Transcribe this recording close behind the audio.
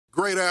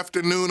Great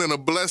afternoon and a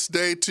blessed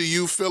day to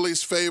you,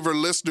 Philly's favorite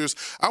listeners.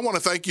 I want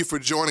to thank you for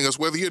joining us,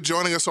 whether you're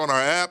joining us on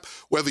our app,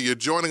 whether you're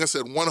joining us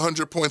at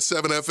 100.7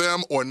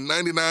 FM or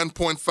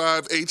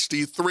 99.5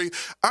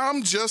 HD3.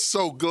 I'm just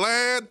so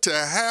glad to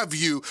have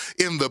you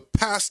in the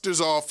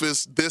pastor's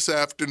office this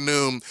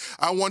afternoon.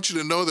 I want you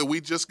to know that we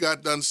just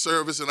got done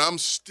service and I'm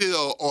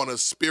still on a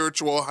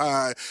spiritual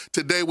high.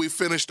 Today we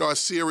finished our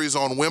series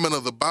on women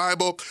of the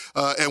Bible,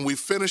 and we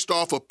finished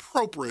off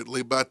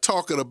appropriately by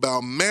talking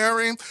about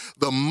Mary,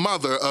 the mother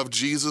of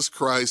Jesus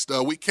Christ.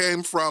 We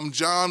came from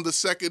John, the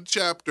 2nd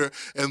chapter,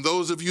 and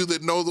those of you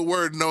that know the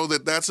word know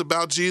that that's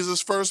about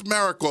Jesus' first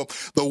miracle,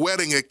 the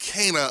wedding at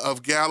Cana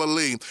of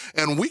Galilee.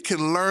 And we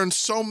can learn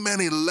so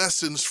many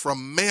lessons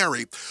from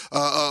Mary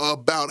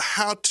about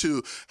how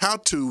to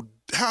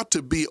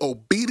be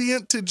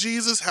obedient to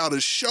Jesus, how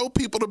to show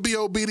people to be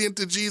obedient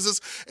to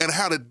Jesus, and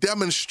how to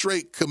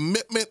demonstrate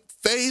commitment,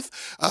 faith,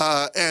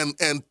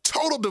 and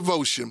total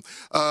devotion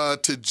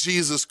to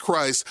Jesus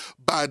Christ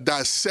by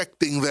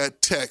dissecting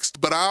that text.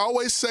 But I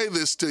always say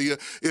this to you,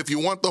 if you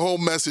want the whole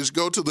message,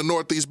 go to the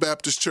Northeast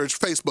Baptist Church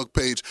Facebook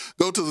page,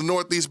 go to the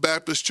Northeast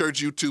Baptist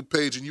Church YouTube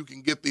page, and you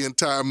can get the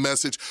entire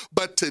message.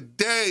 But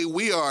today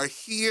we are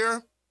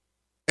here,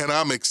 and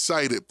I'm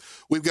excited.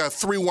 We've got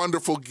three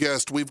wonderful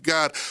guests. We've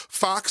got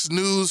Fox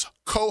News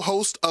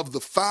co-host of The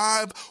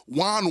Five,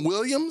 Juan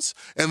Williams,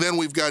 and then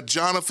we've got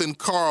Jonathan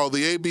Karl,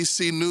 the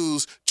ABC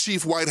News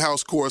chief White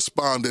House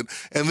correspondent.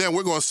 And then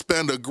we're going to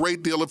spend a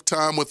great deal of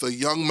time with a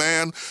young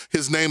man.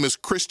 His name is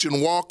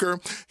Christian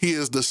Walker. He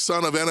is the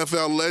son of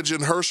NFL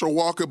legend Herschel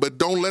Walker, but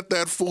don't let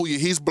that fool you.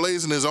 He's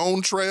blazing his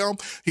own trail.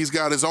 He's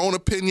got his own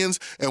opinions.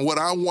 And what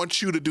I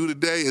want you to do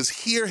today is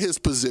hear his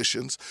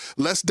positions.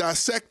 Let's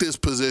dissect his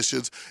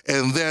positions,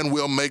 and then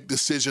we'll make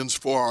decisions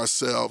for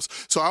ourselves.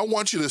 So I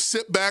want you to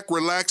sit back,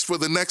 relax for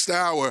the next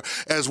hour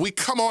as we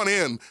come on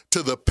in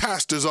to the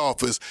pastor's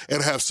office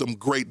and have some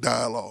great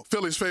dialogue.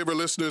 Philly's favorite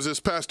listeners,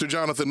 is Pastor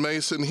Jonathan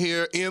Mason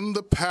here in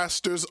the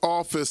pastor's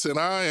office, and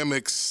I am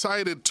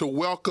excited to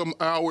welcome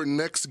our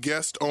next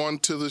guest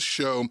onto the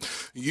show.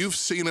 You've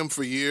seen him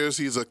for years.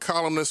 He's a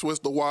columnist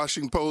with the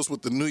Washington Post,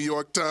 with the New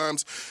York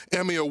Times,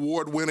 Emmy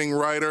Award-winning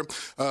writer.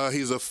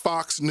 He's a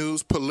Fox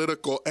News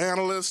political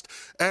analyst,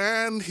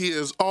 and he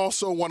is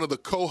also one of the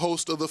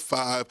co-hosts of The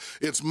Five.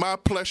 It's my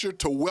pleasure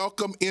to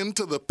welcome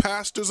into the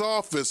pastor's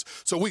office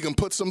so we can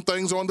put some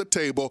things on the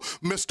table,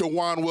 Mr.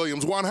 Juan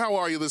Williams. Juan, how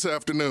are you this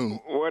afternoon?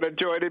 What a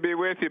joy to be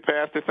with you,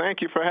 Pastor.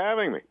 Thank you for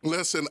having me.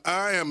 Listen,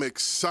 I am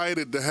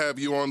excited to have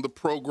you on the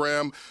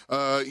program.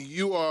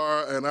 You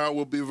are, and I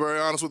will be very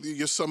honest with you,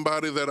 you're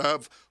somebody that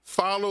I've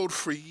followed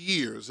for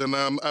years, and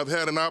I've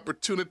had an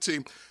opportunity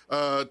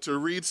to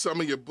read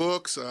some of your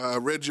books. I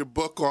read your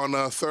book on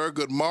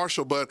Thurgood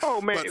Marshall, but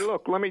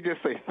look, let me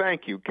just say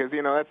thank you, because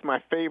that's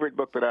my favorite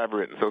book that I've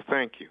written. So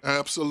thank you.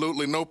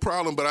 Absolutely, no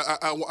problem. But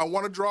I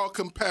want to draw a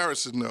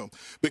comparison though,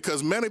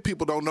 because many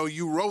people don't know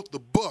you wrote the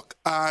book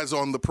Eyes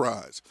on the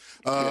Prize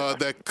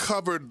that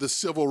covered the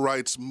civil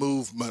rights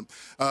movement,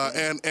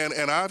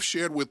 and I've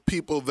shared with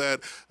people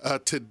that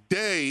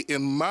today,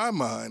 in my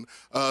mind,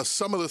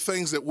 some of the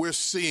things that we're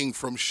seeing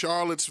from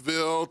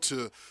Charlottesville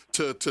to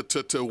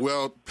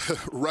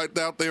right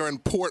out there in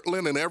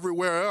Portland and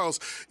everywhere else,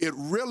 it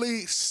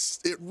really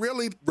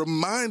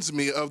reminds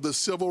me of the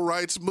civil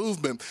rights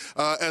movement.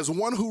 As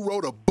one who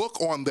wrote a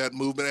book on that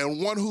movement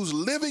and one who's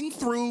living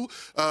through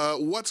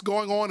what's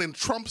going on in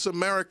Trump's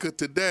America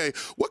today,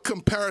 what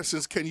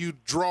comparisons can you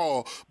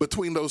draw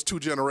between those two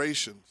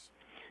generations?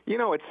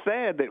 It's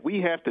sad that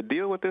we have to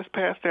deal with this,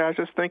 Pastor. I was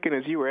just thinking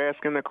as you were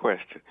asking the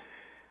question.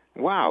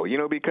 Wow,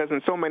 because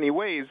in so many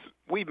ways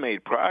we've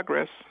made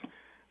progress,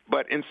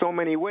 but in so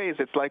many ways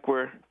it's like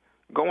we're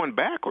going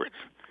backwards.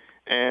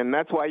 And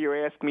that's why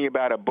you're asking me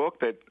about a book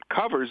that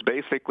covers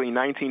basically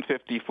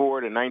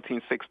 1954 to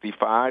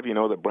 1965,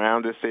 the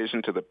Brown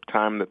decision to the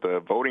time that the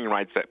Voting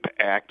Rights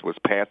Act was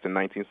passed in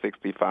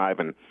 1965,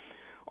 and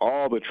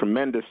all the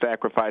tremendous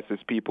sacrifices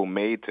people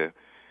made to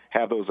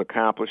have those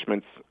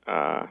accomplishments,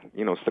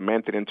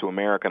 cemented into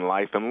American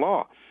life and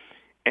law.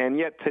 And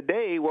yet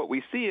today what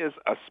we see is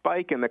a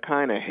spike in the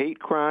kind of hate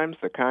crimes,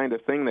 the kind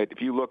of thing that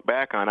if you look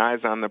back on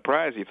Eyes on the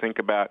Prize, you think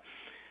about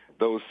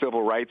those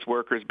civil rights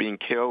workers being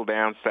killed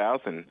down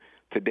south. And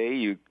today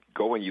you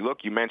go and you look,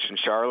 you mentioned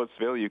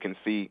Charlottesville, you can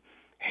see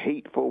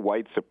hateful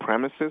white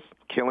supremacists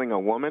killing a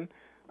woman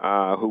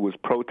who was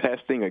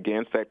protesting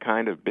against that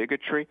kind of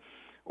bigotry.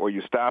 Or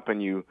you stop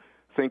and you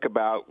think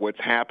about what's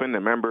happened.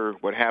 Remember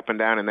what happened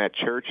down in that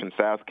church in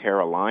South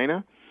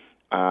Carolina?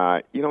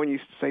 When you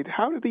say,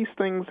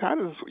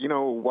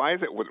 why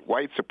is it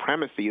white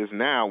supremacy is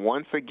now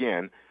once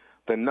again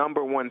the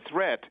number one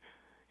threat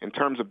in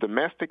terms of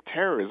domestic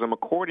terrorism,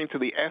 according to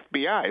the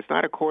FBI. It's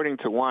not according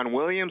to Juan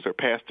Williams or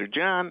Pastor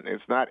John.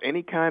 It's not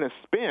any kind of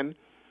spin.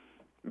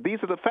 These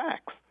are the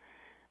facts.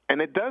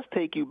 And it does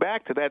take you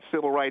back to that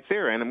civil rights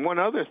era. And one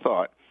other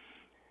thought,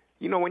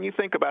 when you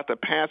think about the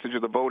passage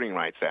of the Voting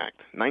Rights Act,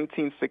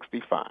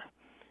 1965,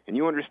 and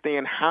you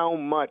understand how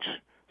much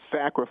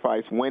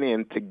sacrifice went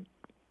into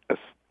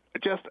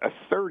just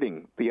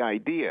asserting the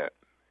idea,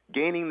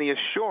 gaining the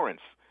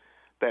assurance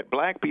that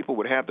black people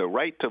would have the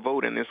right to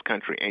vote in this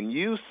country, and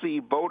you see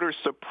voter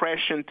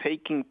suppression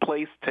taking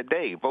place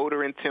today,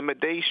 voter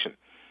intimidation,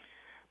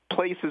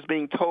 places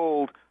being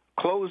told,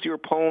 close your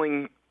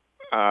polling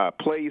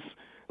place,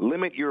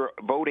 limit your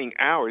voting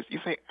hours, you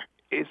say,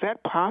 is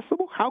that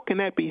possible? How can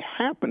that be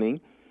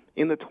happening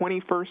in the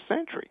 21st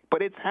century?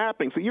 But it's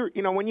happening. So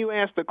when you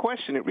asked the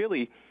question, it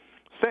really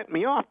set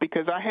me off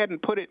because I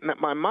hadn't put it in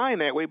my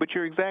mind that way, but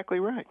you're exactly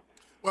right.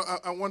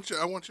 Well, I want you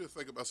to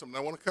think about something.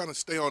 I want to kind of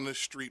stay on this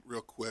street real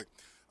quick.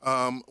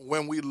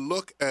 When we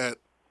look at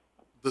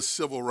the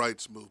civil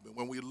rights movement,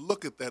 when we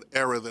look at that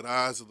era that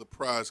Eyes of the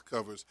Prize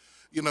covers,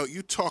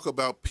 you talk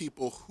about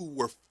people who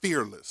were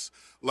fearless,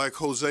 like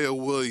Hosea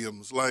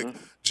Williams, like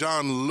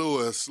John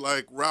Lewis,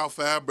 like Ralph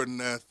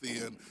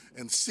Abernathy,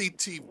 and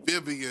C.T.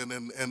 Vivian,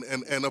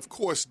 and of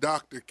course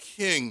Dr.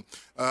 King.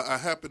 I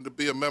happen to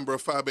be a member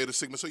of Phi Beta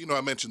Sigma, so I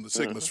mentioned the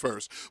Sigmas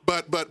first.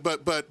 But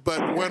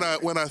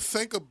when I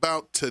think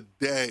about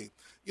today,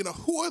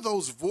 who are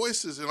those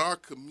voices in our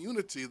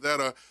community that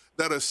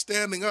are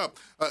standing up?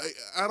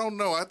 I don't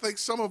know. I think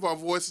some of our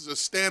voices are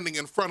standing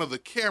in front of the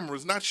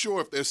cameras. Not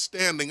sure if they're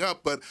standing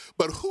up, but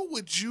who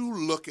would you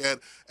look at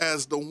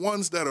as the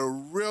ones that are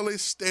really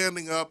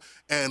standing up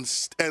and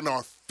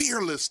are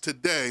fearless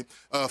today,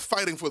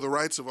 fighting for the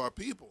rights of our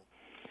people?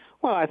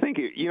 Well, I think,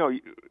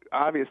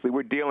 obviously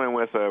we're dealing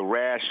with a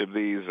rash of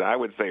these, I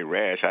would say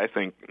rash, I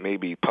think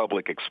maybe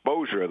public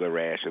exposure of the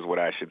rash is what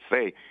I should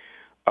say,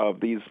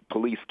 of these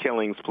police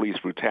killings, police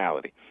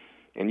brutality.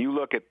 And you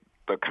look at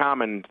the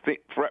common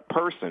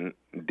person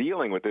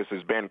dealing with this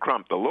is Ben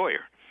Crump, the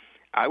lawyer.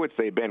 I would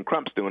say Ben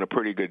Crump's doing a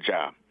pretty good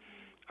job.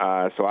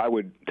 So I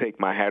would take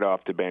my hat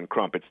off to Ben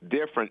Crump. It's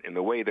different in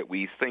the way that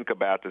we think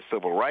about the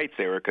civil rights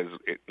era because,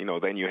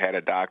 then you had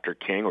a Dr.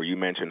 King, or you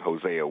mentioned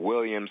Hosea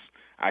Williams.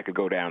 I could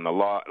go down the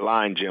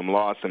line, Jim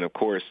Lawson, of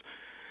course.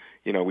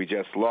 We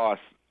just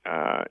lost,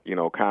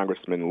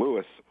 Congressman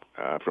Lewis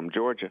from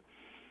Georgia.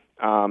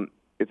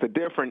 It's a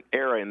different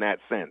era in that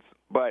sense.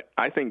 But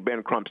I think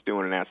Ben Crump's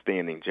doing an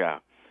outstanding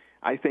job.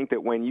 I think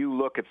that when you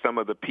look at some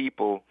of the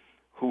people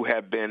who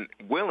have been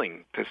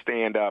willing to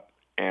stand up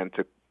and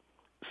to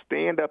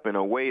stand up in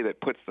a way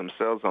that puts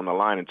themselves on the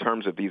line in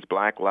terms of these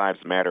Black Lives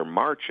Matter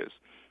marches,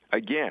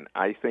 again,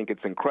 I think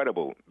it's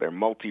incredible. They're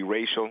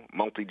multiracial,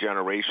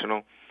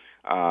 multi-generational.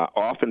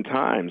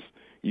 Oftentimes,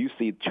 you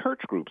see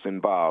church groups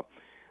involved.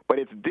 But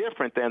it's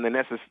different than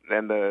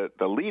the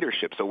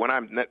leadership. So when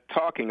I'm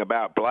talking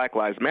about Black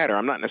Lives Matter,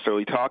 I'm not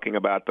necessarily talking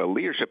about the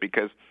leadership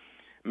because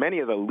many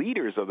of the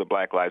leaders of the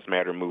Black Lives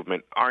Matter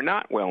movement are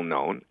not well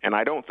known. And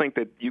I don't think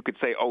that you could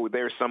say, oh,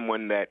 there's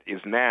someone that is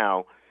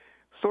now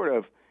sort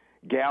of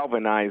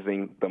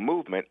galvanizing the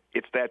movement.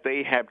 It's that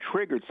they have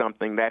triggered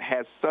something that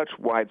has such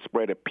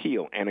widespread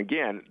appeal. And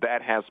again,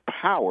 that has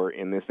power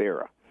in this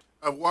era.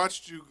 I've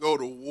watched you go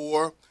to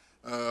war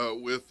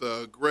with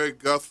Greg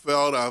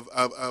Gutfeld.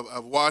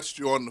 I've watched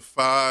you on the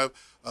Five,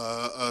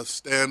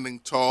 standing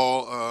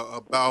tall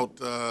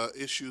about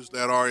issues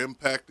that are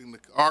impacting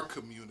our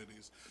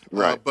communities.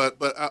 Right. But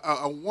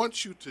I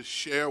want you to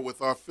share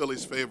with our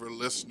Philly's favorite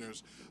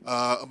listeners,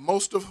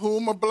 most of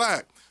whom are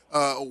black,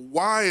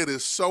 why it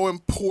is so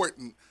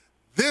important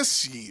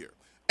this year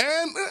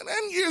and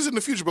years in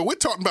the future. But we're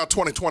talking about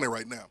 2020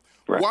 right now.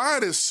 Right. Why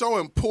it is so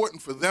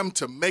important for them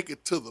to make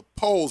it to the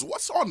polls.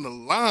 What's on the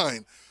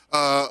line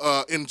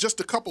in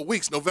just a couple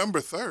weeks, November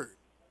 3rd?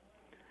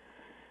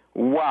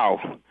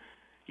 Wow.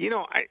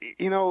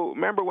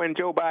 Remember when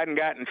Joe Biden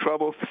got in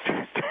trouble?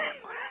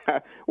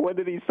 What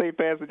did he say,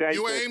 Pastor John?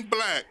 You ain't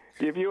black.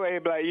 If you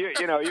ain't black,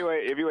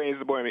 if you ain't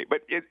supporting me.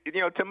 But,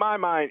 to my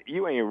mind,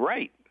 you ain't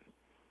right.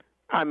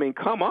 I mean,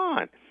 come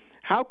on.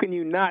 How can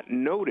you not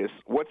notice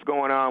what's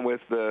going on with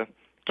the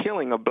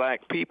killing of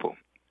black people?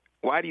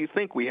 Why do you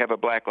think we have a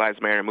Black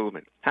Lives Matter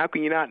movement? How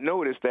can you not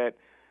notice that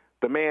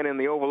the man in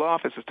the Oval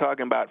Office is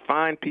talking about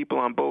fine people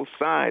on both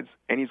sides,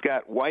 and he's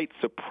got white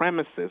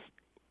supremacists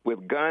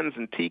with guns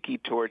and tiki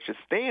torches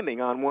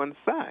standing on one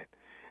side?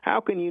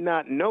 How can you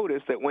not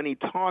notice that when he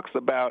talks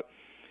about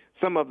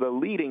some of the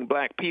leading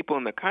black people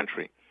in the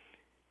country,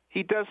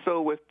 he does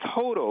so with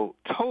total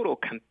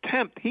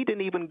contempt? He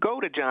didn't even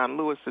go to John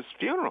Lewis's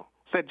funeral,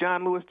 said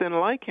John Lewis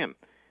didn't like him.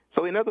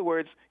 So in other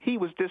words, he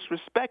was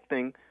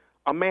disrespecting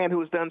a man who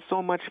has done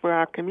so much for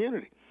our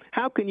community.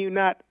 How can you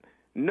not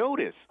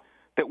notice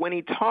that when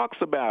he talks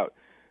about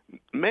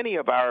many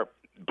of our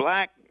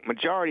black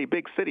majority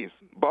big cities,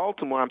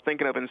 Baltimore I'm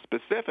thinking of in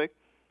specific,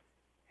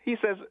 he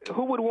says,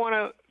 who would want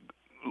to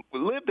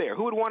live there?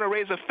 Who would want to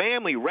raise a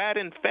family rat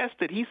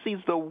infested? He sees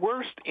the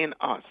worst in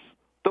us.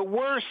 The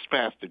worst,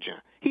 Pastor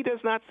John. He does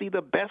not see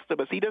the best of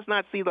us. He does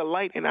not see the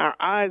light in our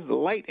eyes, the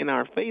light in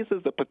our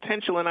faces, the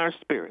potential in our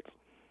spirits.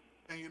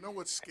 And you know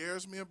what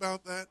scares me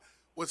about that?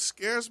 What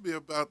scares me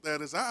about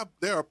that is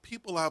there are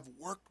people I've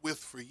worked with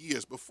for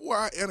years. Before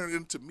I entered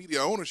into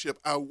media ownership,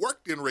 I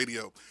worked in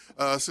radio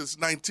since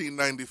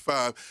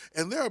 1995.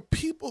 And there are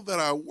people that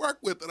I work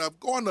with that I've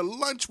gone to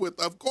lunch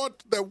with. I've gone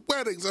to their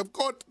weddings. I've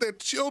gone to their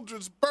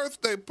children's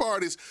birthday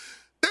parties.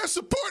 They're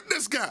supporting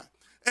this guy.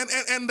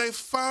 And they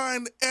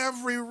find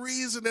every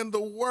reason in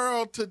the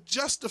world to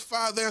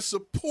justify their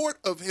support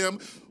of him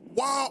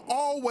while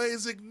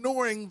always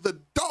ignoring the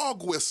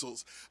dog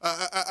whistles.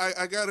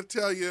 I got to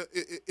tell you,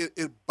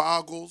 it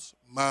boggles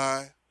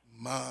my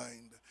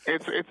mind.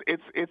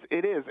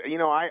 It is. You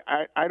know,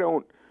 I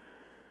don't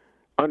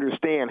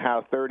understand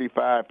how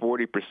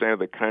 35-40% of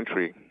the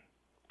country,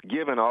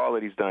 given all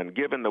that he's done,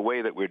 given the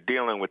way that we're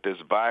dealing with this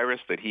virus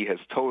that he has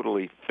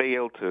totally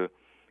failed to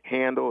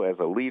handle as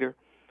a leader,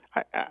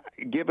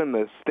 given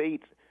the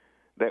state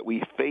that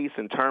we face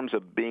in terms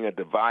of being a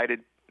divided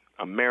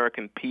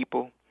American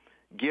people,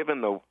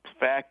 given the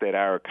fact that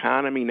our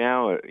economy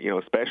now,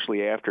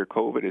 especially after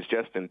COVID, is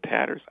just in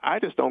tatters, I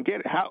just don't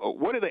get it.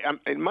 What are they?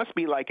 It must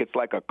be like it's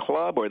like a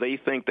club, or they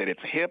think that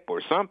it's hip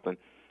or something,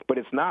 but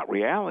it's not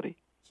reality.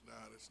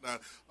 It's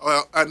not.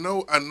 Well, I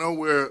know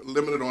we're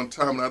limited on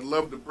time, and I'd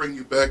love to bring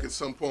you back at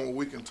some point where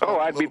we can talk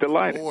I'd be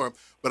delighted. more.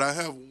 But I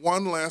have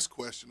one last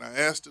question. I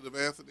asked it of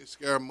Anthony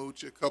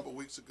Scaramucci a couple of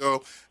weeks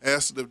ago,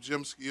 asked it of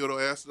Jim Scioto,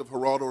 asked it of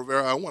Geraldo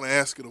Rivera. I want to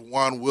ask it of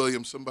Juan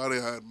Williams, somebody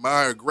I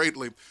admire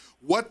greatly.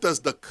 What does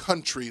the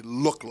country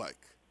look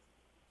like?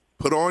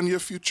 Put on your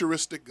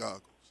futuristic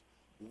goggles.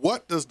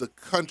 What does the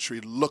country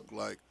look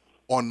like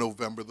on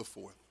November the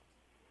 4th?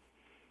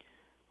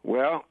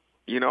 Well,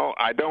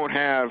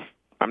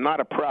 I'm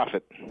not a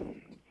prophet,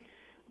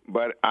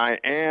 but I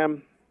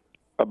am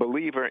a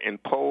believer in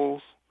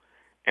polls,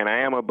 and I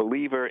am a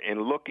believer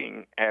in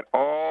looking at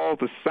all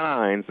the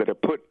signs that are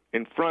put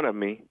in front of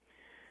me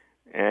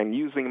and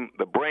using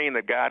the brain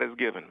that God has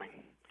given me.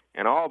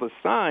 And all the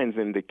signs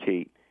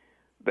indicate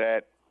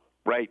that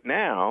right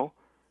now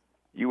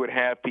you would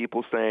have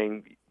people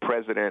saying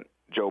President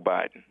Joe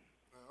Biden.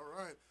 All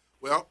right.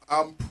 Well,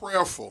 I'm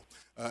prayerful,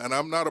 and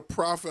I'm not a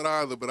prophet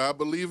either, but I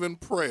believe in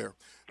prayer.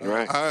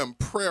 Right. I am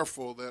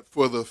prayerful that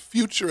for the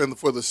future and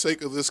for the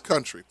sake of this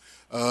country,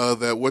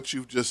 that what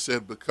you've just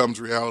said becomes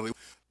reality.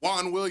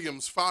 Juan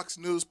Williams, Fox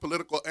News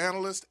political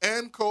analyst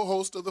and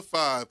co-host of The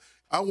Five.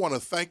 I want to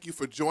thank you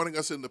for joining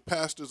us in the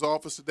pastor's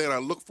office today, and I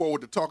look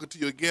forward to talking to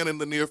you again in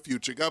the near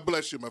future. God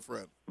bless you, my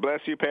friend. Bless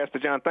you, Pastor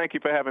John. Thank you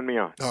for having me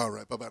on. All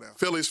right, bye-bye now.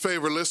 Philly's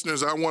favorite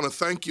listeners, I want to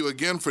thank you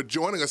again for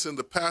joining us in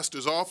the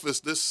pastor's office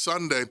this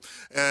Sunday,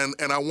 and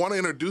I want to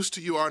introduce to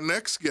you our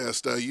next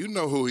guest. You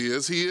know who he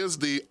is. He is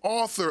the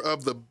author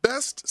of the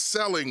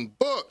best-selling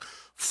book,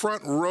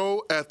 Front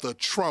Row at the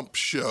Trump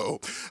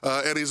Show.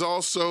 And he's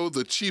also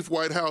the chief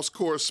White House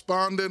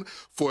correspondent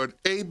for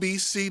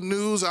ABC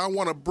News. I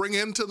want to bring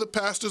into the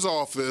pastor's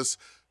office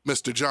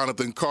Mr.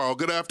 Jonathan Karl.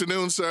 Good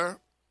afternoon, sir.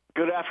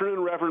 Good afternoon,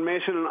 Reverend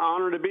Mason. An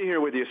honor to be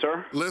here with you,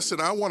 sir. Listen,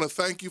 I want to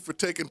thank you for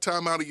taking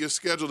time out of your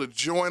schedule to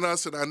join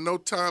us, and I know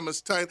time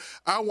is tight.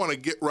 I want to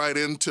get right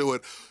into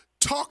it.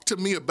 Talk to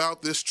me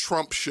about this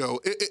Trump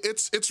show.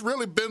 It's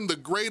really been the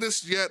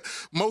greatest yet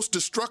most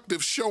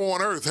destructive show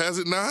on earth, has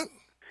it not?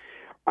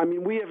 I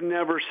mean, we have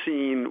never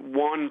seen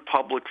one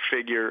public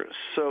figure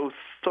so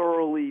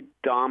thoroughly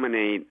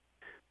dominate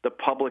the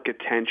public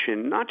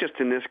attention, not just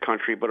in this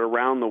country, but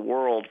around the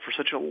world for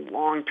such a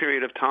long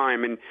period of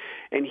time.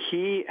 And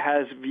he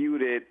has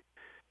viewed it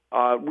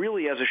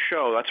really as a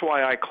show. That's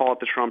why I call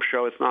it the Trump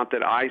show. It's not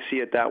that I see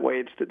it that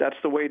way. That's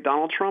the way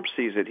Donald Trump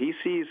sees it. He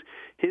sees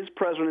his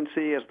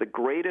presidency as the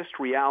greatest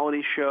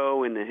reality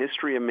show in the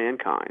history of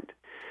mankind.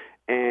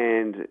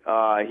 And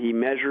he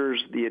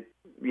measures the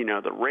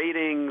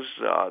ratings,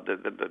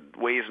 the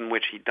ways in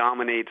which he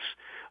dominates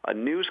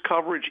news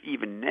coverage,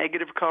 even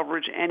negative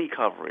coverage, any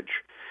coverage.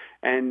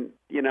 And,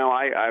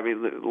 I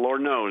mean,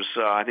 Lord knows,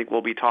 I think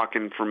we'll be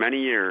talking for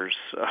many years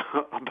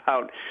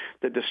about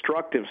the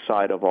destructive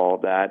side of all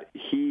of that.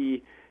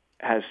 He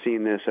has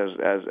seen this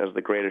as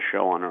the greatest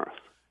show on earth.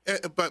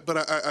 But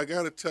I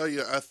got to tell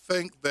you, I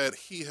think that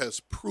he has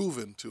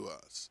proven to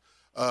us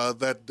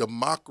that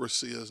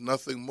democracy is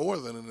nothing more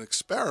than an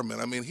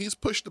experiment. I mean, he's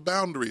pushed the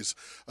boundaries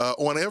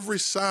on every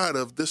side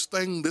of this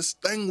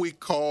thing we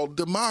call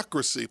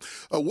democracy.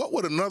 What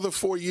would another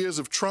 4 years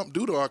of Trump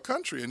do to our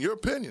country, in your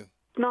opinion?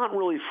 Not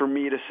really for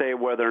me to say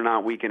whether or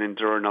not we can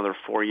endure another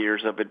 4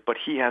 years of it, but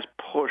he has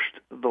pushed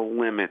the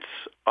limits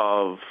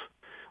of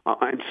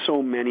in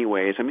so many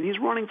ways. I mean, he's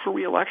running for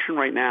re-election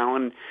right now,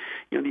 and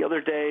the other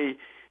day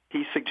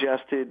he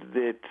suggested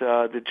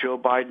that Joe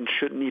Biden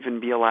shouldn't even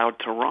be allowed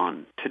to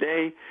run.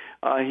 Today,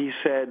 he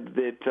said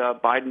that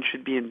Biden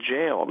should be in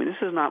jail. I mean,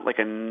 this is not like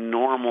a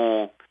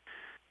normal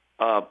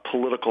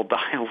political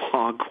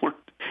dialogue where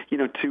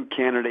two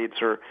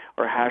candidates are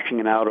hashing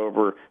it out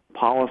over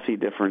policy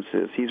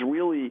differences. He's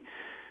really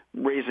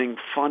raising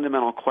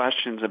fundamental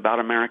questions about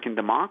American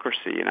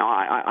democracy.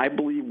 I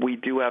believe we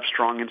do have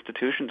strong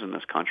institutions in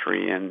this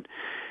country, and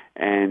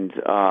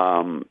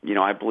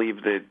I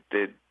believe that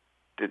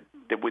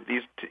with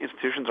these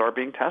institutions are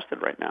being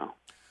tested right now.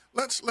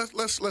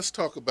 Let's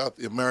talk about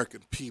the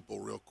American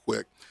people real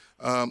quick.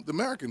 The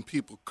American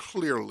people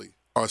clearly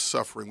are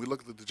suffering. We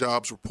look at the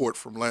jobs report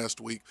from last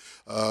week.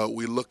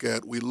 We look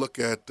at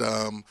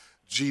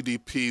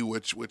GDP,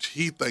 which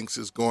he thinks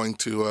is going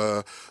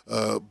to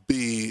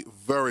be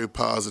very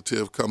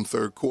positive come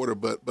third quarter.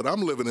 But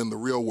I'm living in the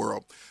real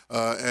world,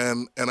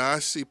 and I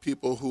see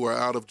people who are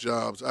out of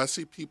jobs. I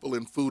see people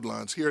in food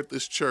lines. Here at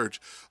this church,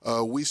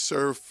 we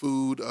serve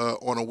food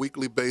on a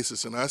weekly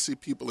basis, and I see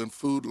people in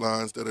food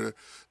lines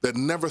that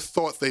never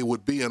thought they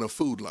would be in a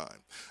food line.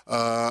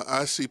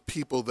 I see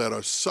people that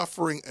are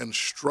suffering and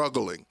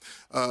struggling.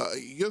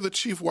 You're the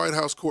chief White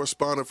House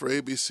correspondent for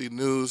ABC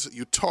News.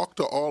 You talk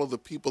to all of the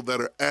people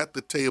that are at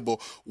the table.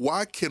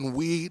 Why can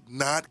we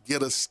not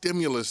get a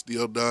stimulus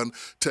deal done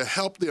to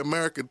help the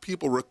American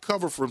people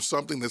recover from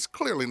something that's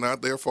clearly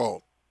not their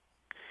fault?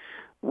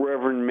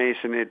 Reverend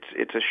Mason,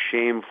 it's a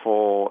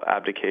shameful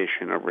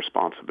abdication of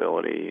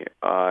responsibility.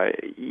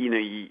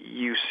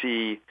 You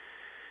see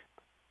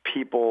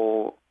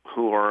people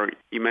who are,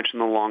 you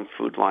mentioned the long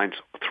food lines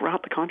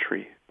throughout the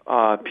country,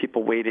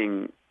 people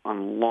waiting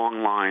on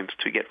long lines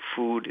to get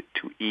food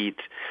to eat,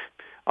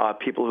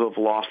 people who have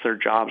lost their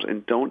jobs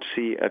and don't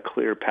see a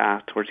clear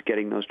path towards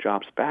getting those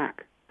jobs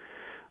back.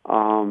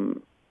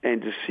 And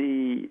to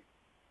see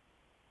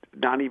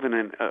not even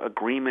an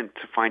agreement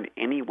to find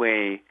any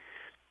way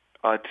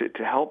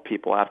to help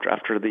people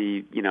after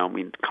the,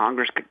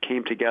 Congress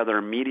came together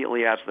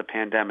immediately as the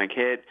pandemic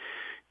hit.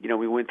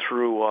 We went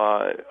through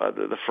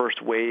the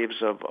first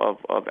waves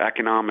of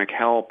economic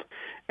help,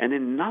 and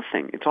then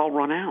nothing. It's all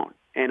run out.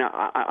 And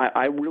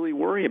I really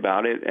worry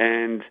about it.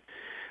 And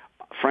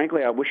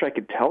frankly, I wish I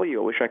could tell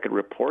you, I wish I could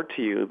report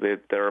to you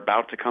that they're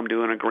about to come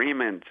to an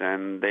agreement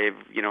and they've,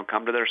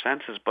 come to their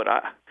senses. But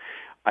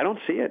I don't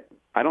see it.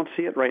 I don't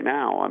see it right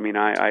now. I mean,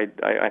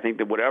 I think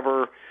that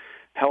whatever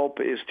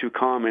help is to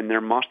come, and there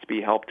must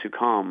be help to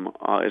come,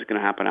 is going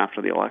to happen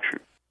after the election.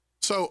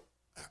 So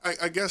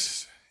I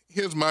guess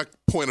here's my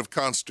point of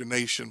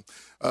consternation.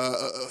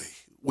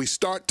 We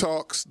start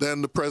talks,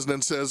 then the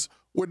president says,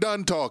 we're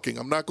done talking.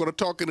 I'm not going to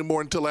talk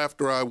anymore until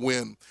after I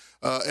win.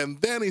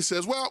 And then he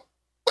says, well,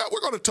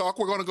 we're going to talk.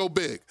 We're going to go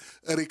big.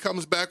 And he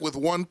comes back with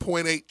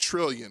 $1.8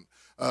 trillion.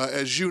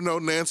 As you know,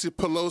 Nancy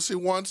Pelosi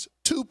wants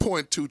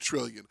 $2.2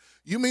 trillion.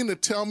 You mean to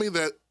tell me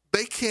that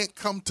they can't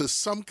come to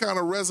some kind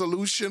of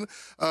resolution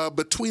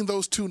between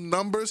those two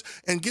numbers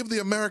and give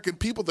the American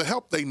people the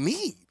help they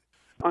need?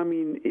 I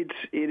mean, it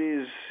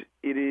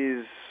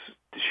is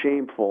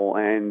shameful,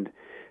 and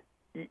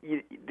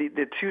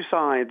the two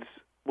sides.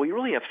 Well, you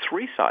really have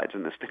three sides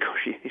in this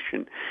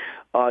negotiation.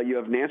 You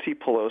have Nancy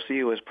Pelosi,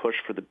 who has pushed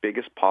for the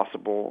biggest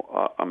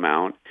possible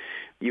amount.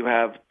 You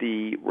have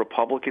the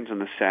Republicans in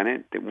the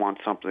Senate that want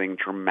something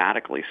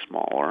dramatically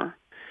smaller.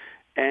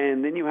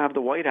 And then you have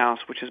the White House,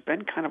 which has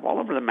been kind of all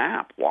over the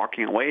map,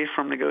 walking away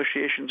from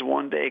negotiations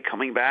one day,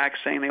 coming back,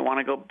 saying they want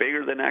to go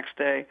bigger the next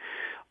day.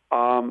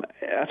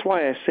 That's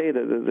why I say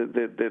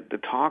that the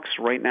talks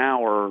right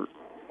now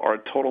are a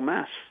total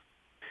mess.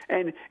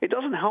 And it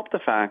doesn't help the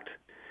fact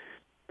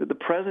that the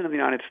President of the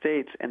United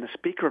States and the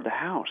Speaker of the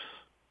House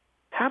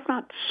have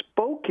not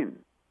spoken.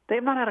 They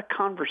have not had a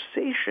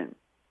conversation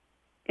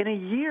in a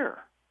year.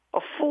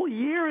 A full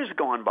year has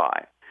gone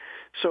by.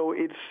 So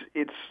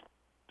it's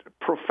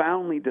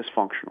profoundly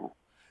dysfunctional.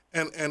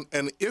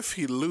 And if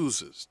he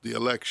loses the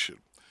election,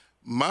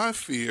 my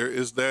fear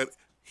is that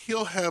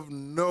he'll have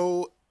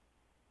no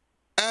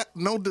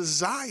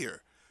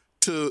desire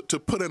to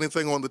put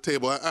anything on the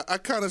table. I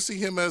kind of see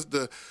him as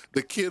the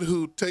kid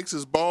who takes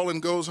his ball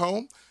and goes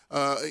home.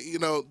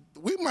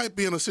 We might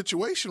be in a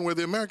situation where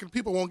the American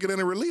people won't get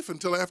any relief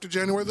until after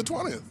January the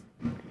 20th.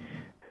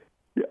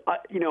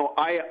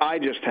 I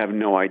just have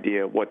no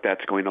idea what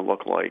that's going to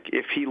look like.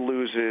 If he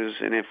loses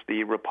and if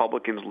the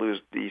Republicans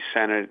lose the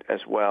Senate as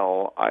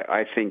well,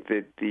 I think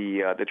that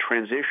the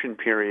transition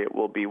period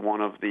will be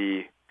one of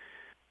the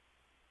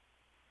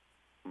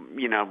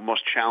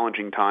most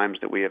challenging times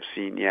that we have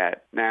seen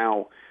yet.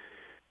 Now,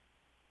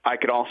 I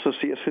could also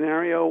see a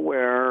scenario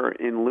where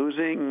in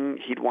losing,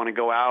 he'd want to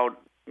go out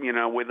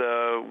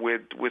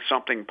with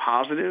something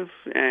positive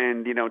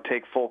and,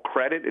 take full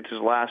credit. It's his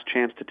last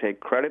chance to take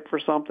credit for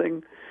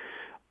something.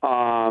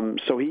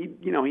 So he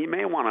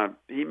may want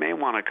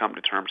to come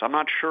to terms. I'm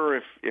not sure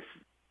if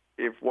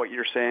what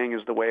you're saying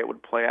is the way it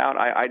would play out.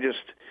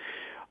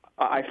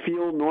 I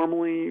feel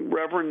normally,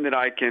 Reverend, that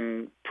I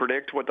can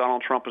predict what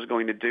Donald Trump is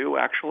going to do.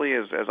 Actually,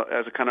 as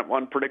a kind of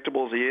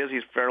unpredictable as he is,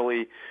 he's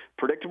fairly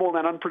predictable in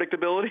that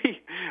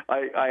unpredictability.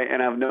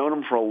 And I've known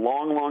him for a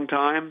long, long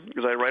time,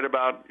 as I write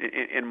about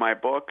in my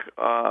book.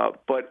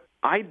 But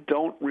I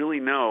don't really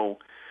know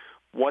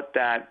what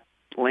that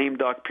lame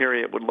duck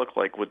period would look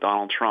like with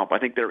Donald Trump. I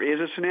think there is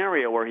a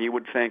scenario where he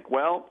would think,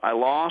 well, I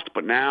lost,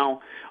 but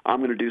now I'm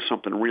going to do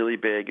something really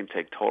big and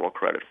take total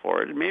credit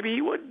for it. And maybe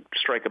he would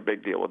strike a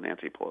big deal with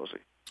Nancy Pelosi.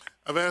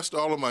 I've asked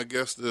all of my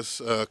guests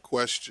this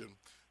question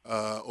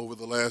over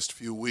the last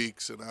few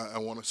weeks, and I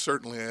want to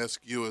certainly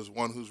ask you as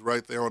one who's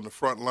right there on the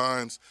front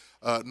lines.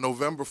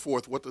 November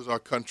 4th, what does our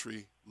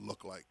country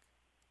look like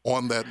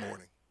on that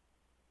morning?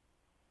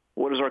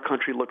 What does our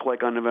country look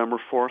like on November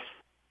 4th?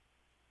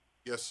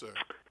 Yes, sir.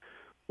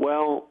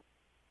 Well,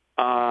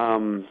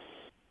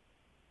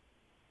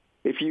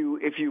 if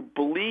you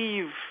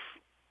believe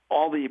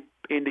all the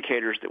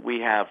indicators that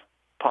we have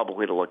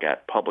publicly to look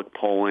at, public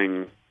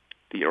polling,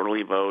 the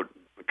early vote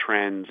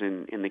trends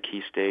in the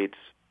key states,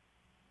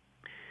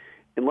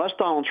 unless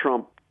Donald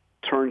Trump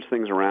turns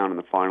things around in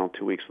the final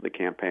 2 weeks of the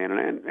campaign,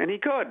 and he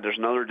could. There's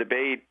another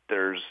debate.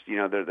 There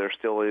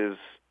still is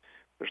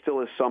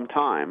some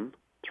time.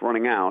 It's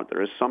running out.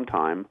 There is some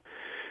time,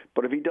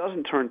 but if he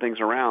doesn't turn things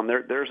around,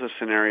 there's a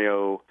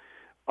scenario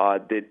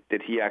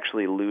that he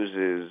actually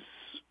loses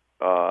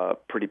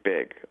pretty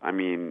big. I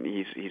mean,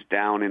 he's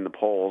down in the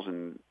polls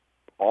in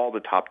all the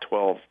top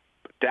 12,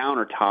 down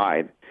or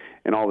tied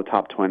in all the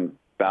top 10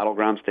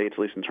 battleground states, at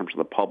least in terms of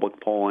the public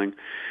polling.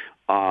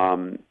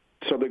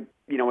 So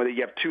whether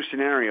you have two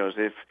scenarios,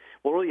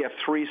 really you have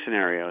three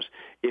scenarios.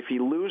 If he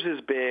loses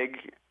big,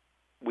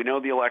 we know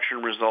the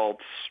election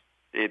results.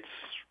 It's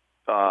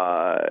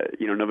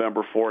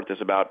November 4th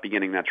is about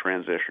beginning that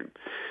transition.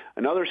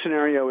 Another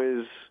scenario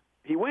is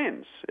he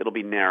wins. It'll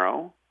be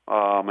narrow.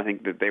 I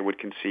think that they would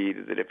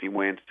concede that if he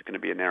wins, it's going to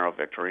be a narrow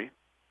victory.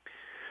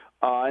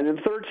 And then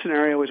the third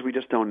scenario is we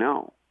just don't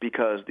know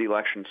because the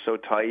election's so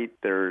tight.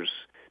 There's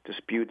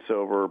disputes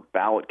over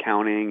ballot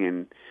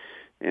counting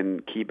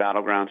in key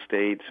battleground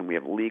states, and we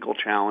have legal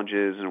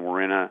challenges, and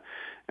we're in a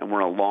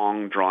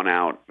long,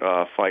 drawn-out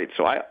fight.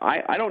 So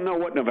I don't know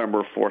what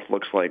November 4th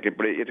looks like,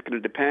 but it's going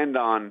to depend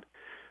on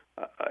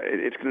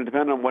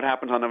what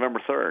happens on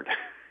November 3rd.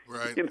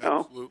 Right.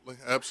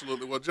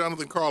 Absolutely. Well,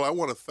 Jonathan Karl, I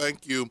want to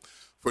thank you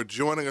for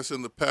joining us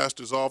in the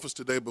pastor's office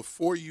today.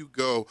 Before you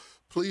go,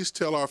 please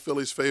tell our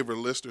Phillies favorite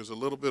listeners a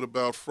little bit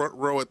about Front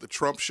Row at the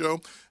Trump Show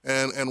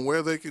and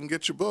where they can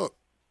get your book.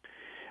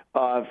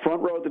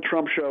 Front Row at the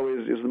Trump Show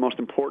is the most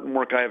important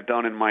work I have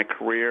done in my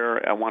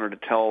career. I wanted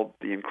to tell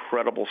the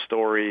incredible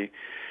story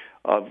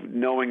of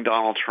knowing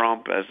Donald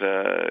Trump in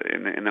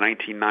the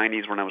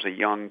 1990s when I was a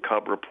young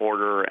Cub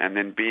reporter, and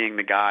then being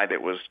the guy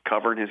that was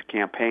covering his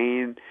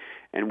campaign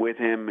and with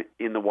him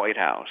in the White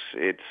House.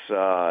 It's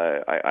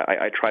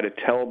I try to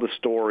tell the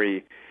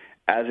story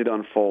as it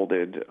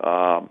unfolded,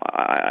 and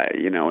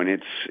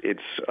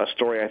it's a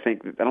story I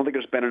don't think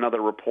there's been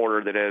another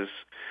reporter that has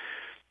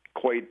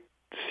quite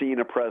seen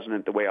a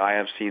president the way I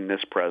have seen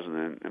this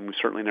president, and we've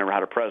certainly never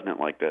had a president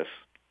like this.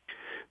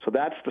 So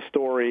that's the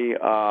story.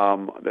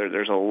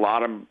 There's a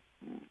lot of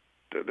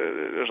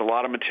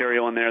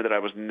material in there that I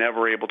was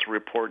never able to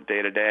report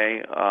day to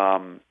day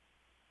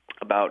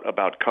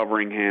about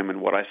covering him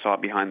and what I saw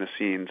behind the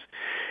scenes.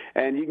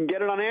 And you can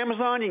get it on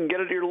Amazon. You can get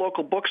it at your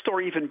local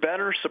bookstore. Even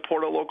better,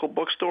 support a local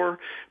bookstore.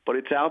 But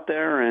it's out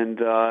there, and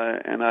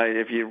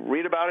if you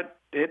read about it,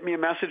 hit me a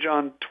message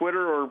on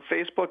Twitter or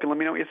Facebook and let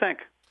me know what you think.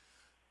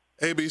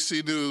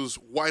 ABC News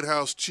White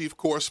House Chief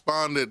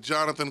Correspondent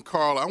Jonathan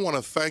Karl, I want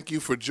to thank you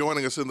for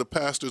joining us in the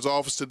pastor's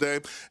office today,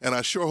 and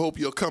I sure hope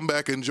you'll come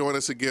back and join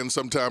us again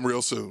sometime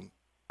real soon.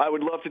 I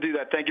would love to do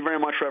that. Thank you very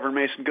much, Reverend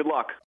Mason. Good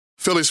luck.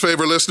 Philly's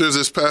favorite listeners,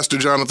 is Pastor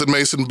Jonathan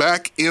Mason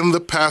back in the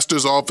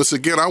pastor's office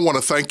again. I want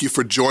to thank you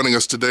for joining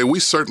us today. We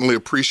certainly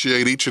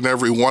appreciate each and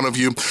every one of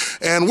you.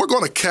 And we're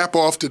going to cap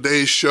off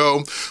today's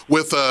show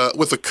with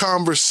a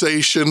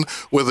conversation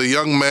with a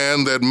young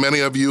man that many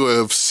of you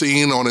have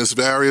seen on his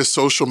various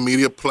social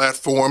media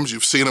platforms.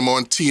 You've seen him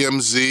on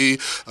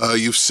TMZ.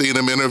 You've seen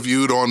him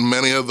interviewed on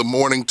many of the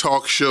morning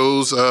talk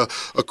shows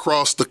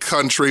across the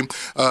country.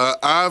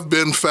 I've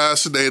been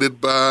fascinated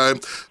by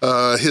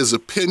his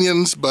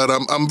opinions, but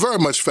I'm very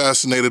much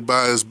fascinated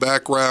by his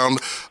background,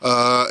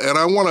 and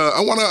I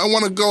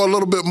want to go a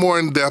little bit more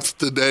in depth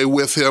today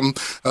with him,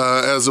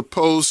 as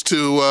opposed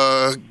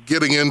to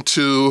getting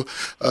into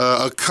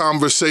a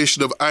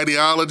conversation of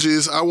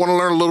ideologies. I want to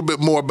learn a little bit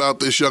more about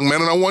this young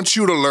man, and I want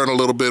you to learn a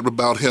little bit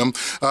about him.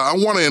 I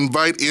want to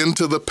invite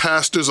into the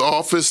pastor's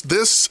office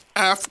this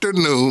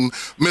afternoon,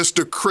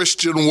 Mr.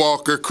 Christian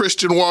Walker.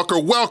 Christian Walker,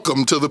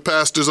 welcome to the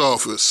pastor's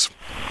office.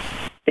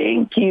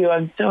 Thank you.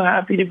 I'm so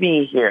happy to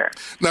be here.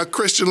 Now,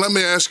 Christian, let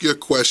me ask you a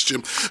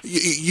question.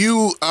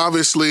 You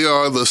obviously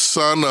are the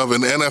son of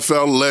an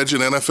NFL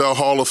legend, NFL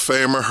Hall of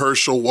Famer,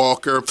 Herschel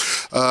Walker.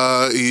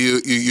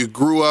 You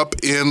grew up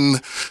in,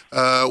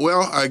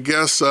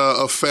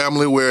 a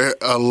family where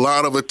a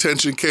lot of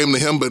attention came to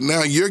him, but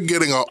now you're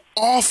getting an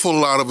awful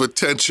lot of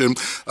attention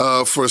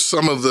for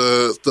some of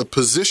the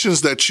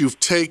positions that you've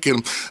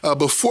taken.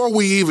 Before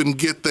we even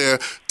get there,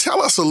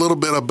 tell us a little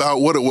bit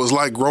about what it was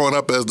like growing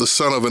up as the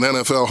son of an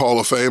NFL Hall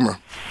of Famer.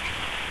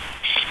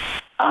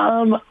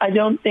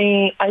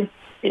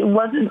 It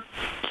wasn't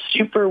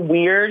super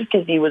weird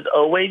because he was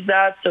always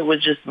that, so it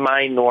was just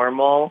my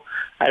normal.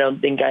 I don't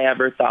think I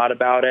ever thought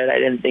about it. I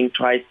didn't think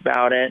twice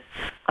about it.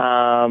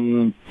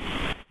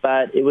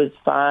 But it was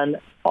fun,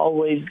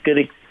 always good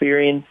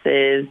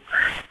experiences.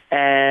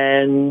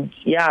 And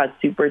yeah,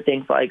 super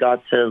thankful I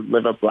got to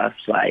live a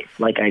blessed life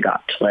like I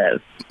got to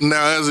live.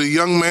 Now, as a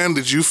young man,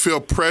 did you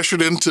feel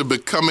pressured into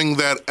becoming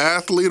that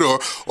athlete, or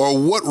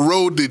what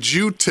road did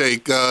you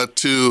take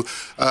to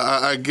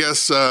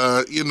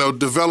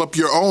develop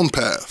your own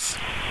path?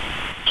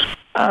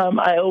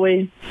 I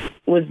always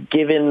was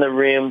given the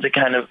room to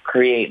kind of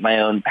create my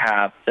own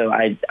path, so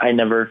I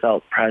never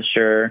felt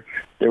pressure.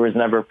 There was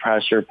never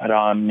pressure put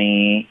on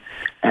me,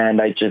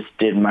 and I just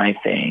did my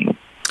thing.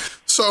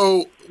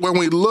 So when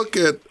we look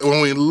at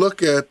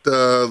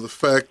the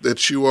fact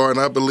that you are, and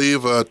I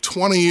believe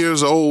 20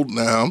 years old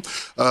now,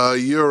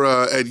 you're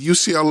at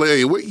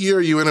UCLA. What year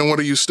are you in, and what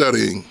are you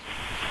studying?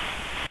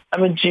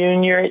 I'm a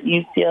junior at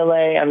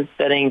UCLA. I'm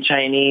studying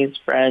Chinese,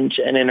 French,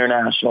 and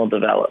international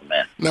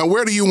development. Now,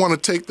 where do you want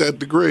to take that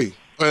degree?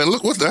 And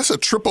look, that's a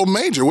triple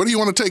major. Where do you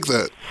want to take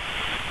that?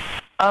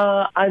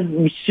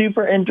 I'm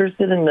super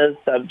interested in those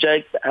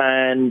subjects,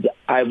 and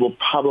I will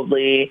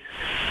probably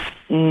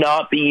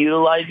not be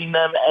utilizing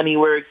them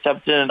anywhere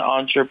except in an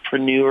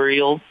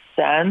entrepreneurial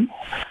sense,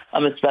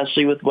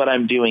 especially with what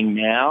I'm doing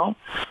now.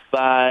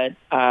 But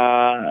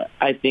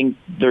I think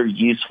they're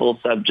useful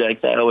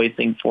subjects. I always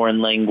think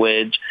foreign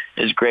language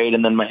is great.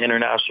 And then my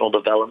international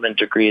development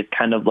degree is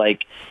kind of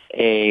like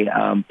a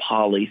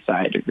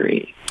poli-sci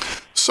degree.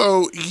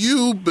 So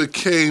you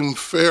became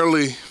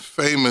fairly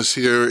famous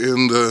here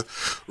in the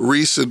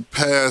recent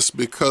past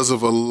because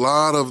of a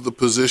lot of the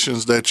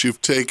positions that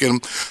you've taken,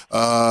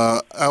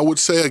 I would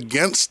say,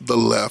 against the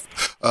left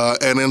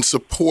and in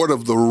support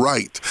of the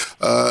right.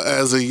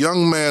 As a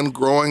young man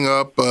growing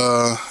up,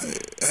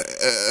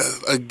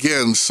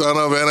 again, son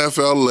of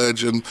NFL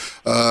legend,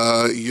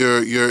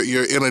 you're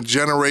in a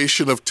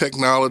generation of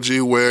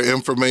technology where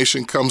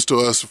information comes to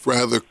us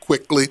rather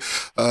quickly,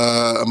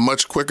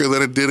 much quicker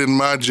than it did in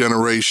my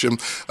generation.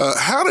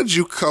 How did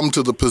you come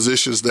to the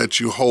positions that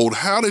you hold?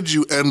 How did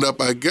you end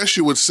up, I guess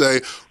you would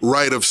say,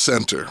 right of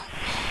center?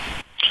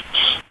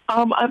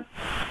 I've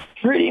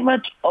pretty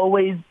much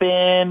always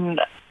been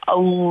a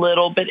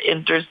little bit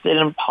interested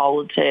in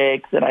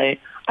politics, and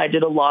I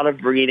did a lot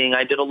of reading.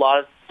 I did a lot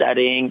of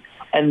studying,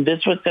 and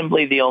this was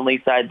simply the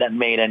only side that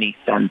made any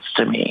sense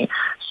to me.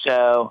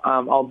 So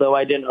although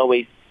I didn't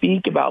always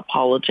speak about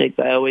politics,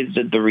 I always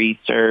did the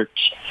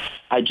research.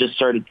 I just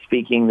started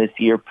speaking this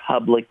year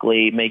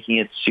publicly, making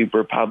it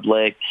super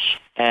public,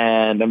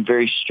 and I'm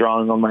very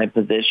strong on my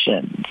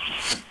positions.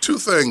 Two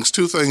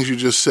things you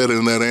just said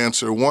in that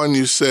answer. One,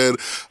 you said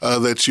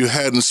that you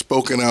hadn't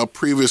spoken out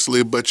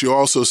previously, but you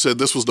also said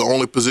this was the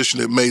only position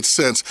that made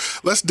sense.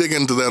 Let's dig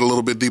into that a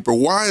little bit deeper.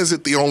 Why is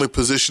it the only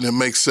position that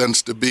makes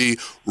sense to be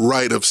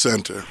right of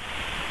center?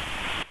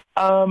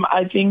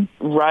 I think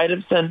right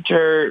of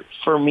center,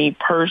 for me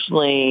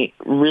personally,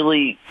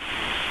 really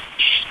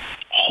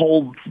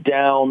holds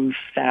down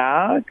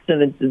facts,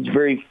 and it's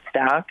very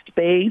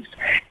fact-based,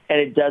 and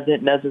it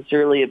doesn't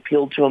necessarily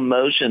appeal to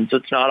emotion. So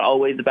it's not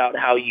always about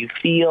how you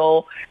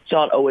feel. It's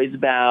not always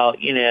about,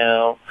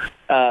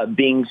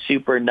 being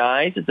super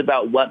nice. It's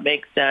about what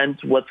makes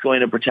sense, what's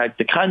going to protect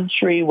the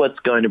country, what's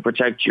going to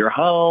protect your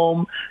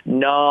home.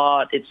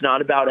 It's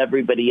not about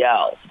everybody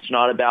else. It's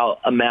not about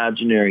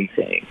imaginary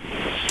things.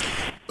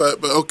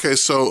 But okay,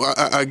 so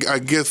I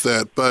get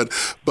that,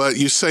 but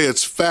you say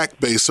it's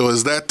fact-based. So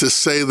is that to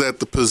say that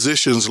the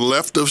positions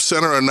left of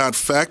center are not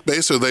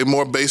fact-based? Are they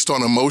more based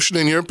on emotion,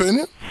 in your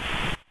opinion?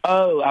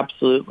 Oh,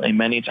 absolutely.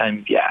 Many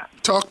times, yeah.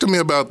 Talk to me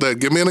about that.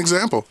 Give me an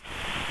example.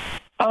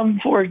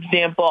 For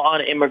example,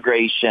 on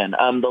immigration,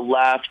 the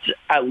left,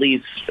 at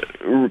least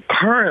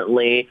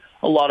currently,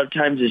 a lot of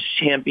times is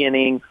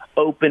championing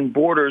open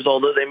borders,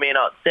 although they may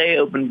not say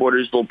open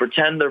borders, they'll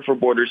pretend they're for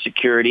border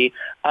security.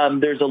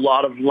 There's a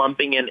lot of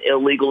lumping in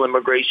illegal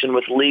immigration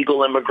with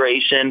legal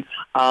immigration.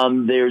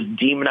 There's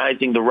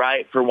demonizing the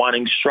right for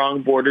wanting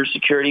strong border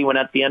security, when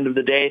at the end of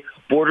the day,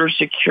 border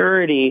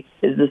security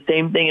is the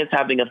same thing as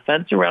having a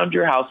fence around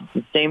your house. It's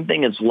the same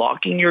thing as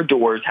locking your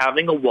doors,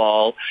 having a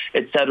wall,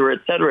 et cetera,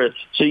 et cetera.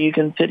 So you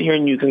can sit here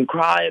and you can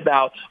cry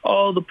about,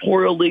 the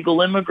poor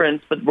illegal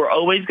immigrants, but we're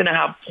always going to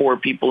have poor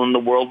people in the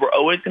world. We're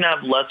always going to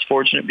have less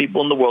fortunate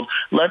people in the world.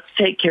 Let's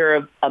take care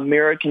of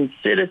American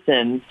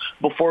citizens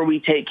before we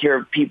take care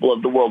of people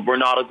of the world. We're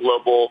not a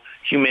global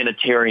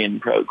humanitarian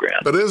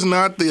program. But is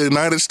not the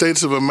United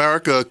States of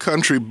America a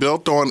country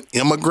built on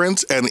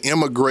immigrants and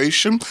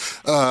immigration?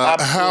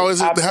 How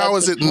is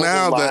it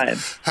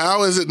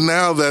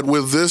now that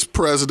with this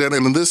president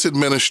and this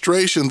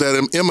administration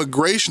that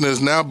immigration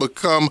has now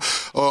become,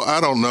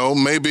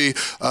 maybe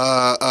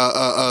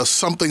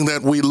something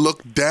that we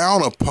look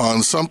down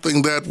upon,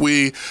 something that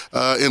we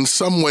in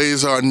some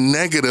ways are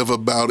negative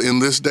about in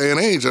this day and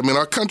age? I mean,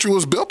 our country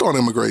was built on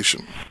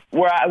immigration.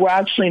 We're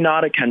actually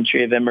not a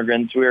country of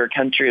immigrants. We're a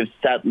country of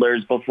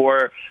settlers.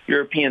 Before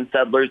European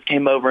settlers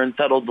came over and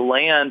settled the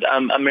land,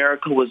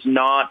 America was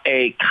not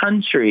a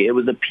country. It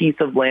was a piece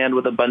of land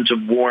with a bunch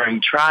of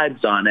warring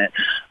tribes on it.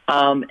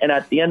 And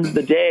at the end of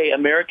the day,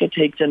 America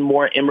takes in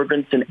more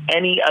immigrants than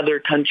any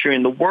other country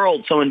in the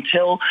world. So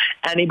until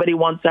anybody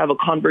wants to have a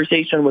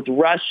conversation with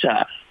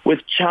Russia, with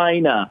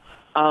China,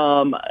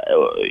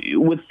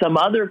 With some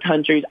other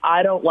countries,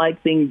 I don't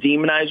like being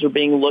demonized or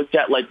being looked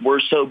at like we're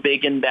so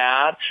big and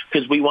bad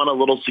because we want a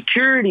little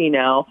security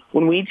now.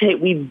 When we've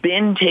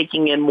been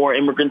taking in more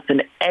immigrants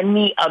than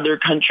any other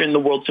country in the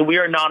world, so we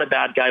are not a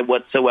bad guy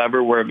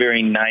whatsoever. We're a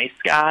very nice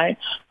guy.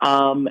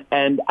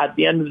 And at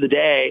the end of the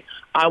day,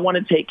 I want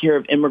to take care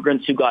of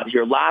immigrants who got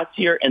here last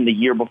year and the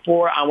year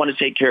before. I want to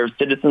take care of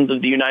citizens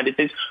of the United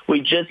States.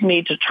 We just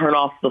need to turn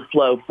off the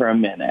flow for a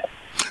minute.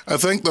 I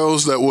think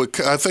those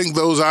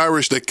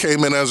Irish that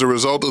came in as a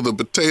result of the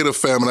potato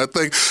famine, I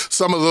think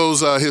some of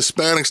those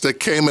Hispanics that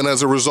came in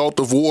as a result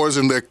of wars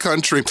in their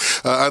country,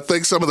 I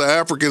think some of the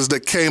Africans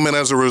that came in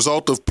as a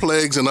result of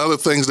plagues and other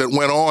things that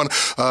went on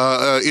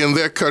in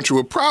their country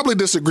would probably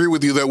disagree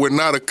with you that we're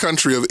not a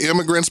country of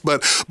immigrants,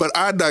 but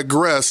I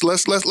digress.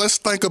 Let's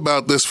think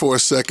about this for a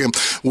second.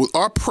 With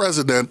our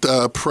president,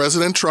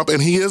 President Trump,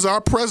 and he is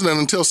our president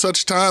until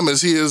such time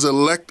as he is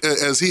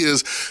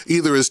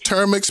either his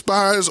term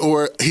expires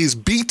or he's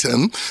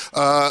beaten.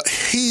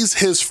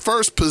 His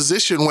first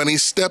position when he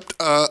stepped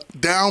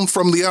down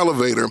from the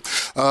elevator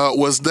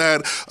was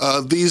that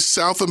these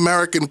South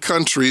American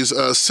countries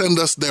send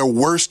us their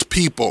worst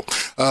people.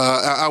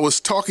 I was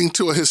talking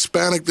to a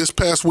Hispanic this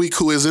past week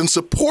who is in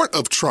support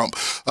of Trump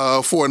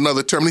for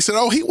another term. And he said,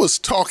 he was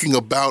talking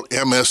about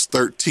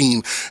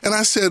MS-13. And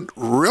I said,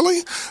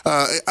 really?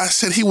 I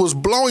said he was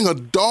blowing a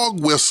dog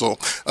whistle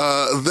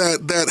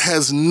that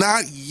has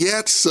not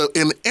yet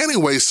in any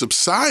way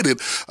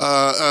subsided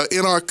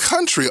in our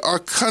country. Our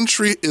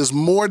country is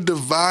more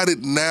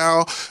divided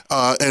now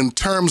in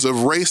terms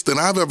of race than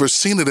I've ever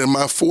seen it in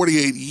my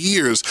 48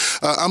 years.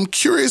 I'm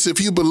curious if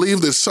you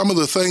believe that some of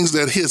the things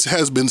that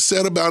has been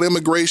said about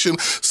immigration,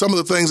 some of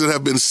the things that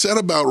have been said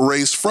about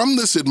race from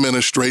this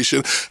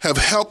administration have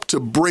helped to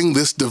bring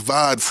this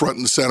divide front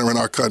and center in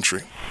our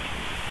country.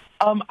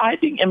 I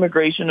think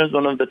immigration is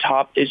one of the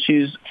top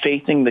issues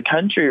facing the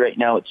country right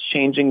now. It's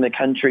changing the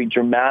country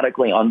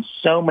dramatically on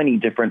so many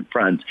different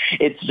fronts.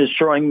 It's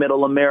destroying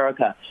middle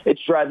America.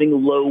 It's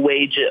driving low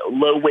wage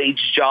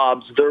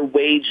jobs, their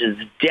wages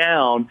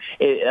down.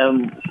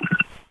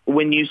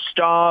 When you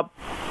stop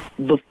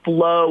the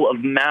flow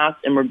of mass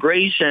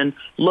immigration,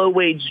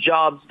 low-wage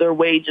jobs, their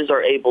wages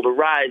are able to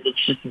rise.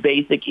 It's just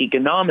basic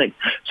economics.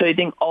 So I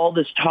think all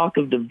this talk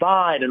of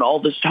divide and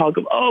all this talk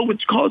of,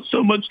 it's caused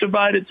so much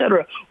divide, et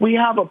cetera, we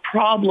have a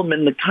problem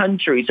in the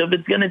country. So if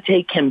it's going to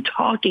take him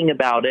talking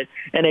about it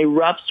in a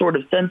rough sort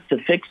of sense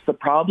to fix the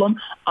problem,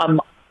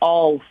 I'm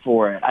all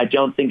for it. I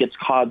don't think it's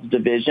caused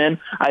division.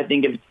 I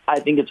think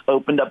it's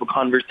opened up a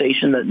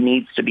conversation that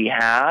needs to be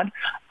had,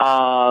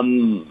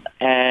 and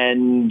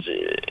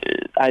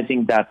I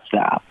think that's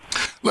that.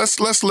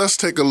 Let's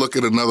take a look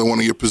at another one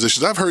of your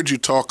positions. I've heard you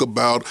talk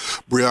about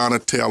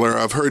Breonna Taylor.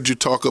 I've heard you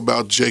talk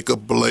about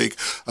Jacob Blake.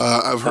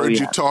 I've heard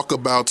you talk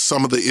about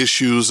some of the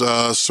issues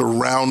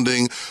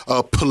surrounding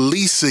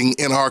policing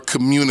in our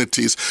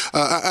communities.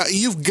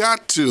 You've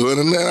got to,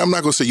 and I'm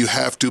not going to say you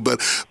have to,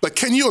 but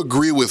can you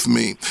agree with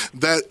me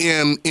that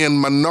in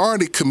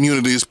minority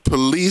communities,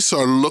 police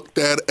are looked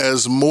at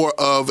as more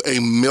of a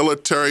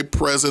military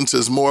presence,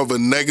 as more of a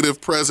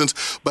negative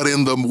presence, but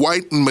in the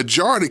white and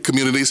majority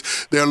communities,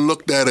 they're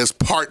looked at as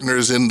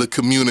partners in the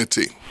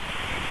community?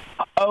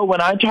 When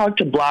I talk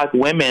to black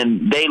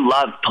women, they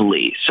love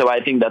police. So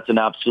I think that's an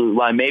absolute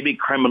lie. Maybe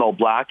criminal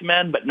black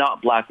men, but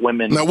not black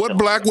women. Now, what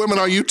black women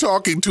are you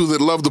talking to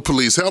that love the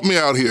police? Help me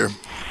out here.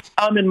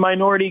 In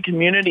minority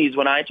communities,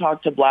 when I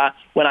talk to black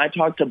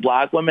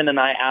women and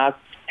I ask,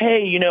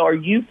 hey, are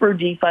you for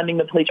defunding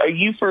the police? Are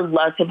you for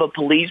less of a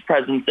police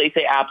presence? They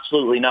say,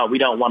 absolutely not. We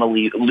don't want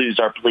to lose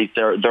our police.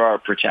 They're our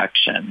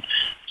protection.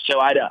 So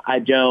I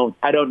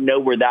don't know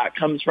where that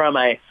comes from.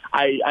 I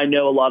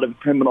know a lot of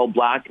criminal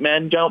black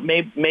men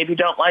maybe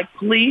don't like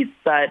police,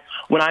 but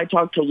when I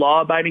talk to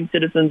law-abiding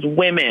citizens,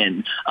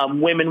 women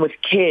with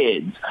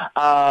kids,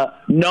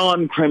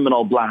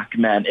 non-criminal black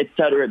men, et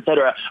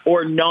cetera,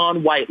 or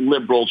non-white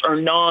liberals or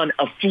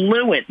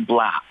non-affluent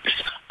blacks,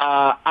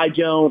 I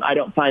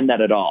don't find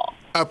that at all.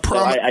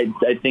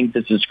 I think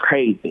this is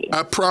crazy.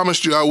 I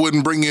promised you I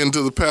wouldn't bring you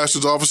into the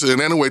pastor's office and in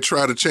any way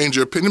try to change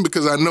your opinion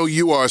because I know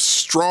you are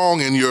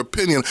strong in your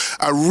opinion.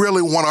 I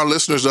really want our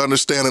listeners to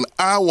understand, and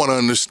I want to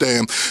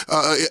understand.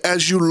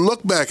 As you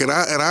look back, and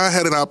I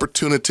had an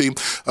opportunity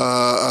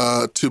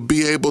to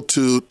be able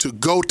to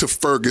go to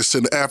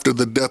Ferguson after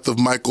the death of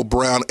Michael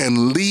Brown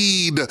and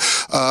lead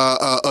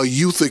a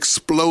youth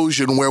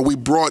explosion where we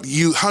brought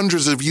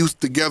hundreds of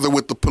youth together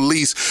with the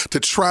police to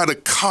try to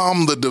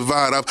calm the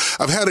divide.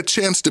 I've had a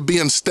chance to be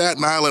in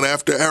Staten Island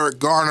after Eric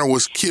Garner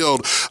was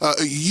killed.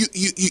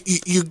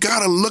 You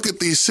got to look at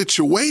these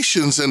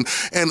situations and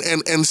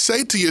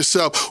say to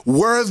yourself,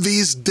 were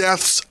these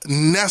deaths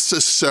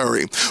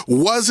necessary?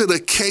 Was it a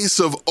case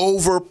of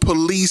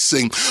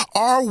over-policing?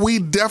 Are we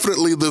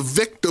definitely the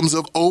victims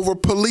of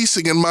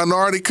over-policing in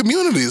minority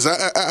communities?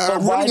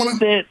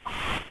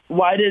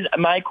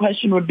 my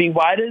question would be,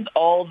 why does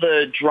all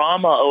the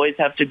drama always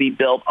have to be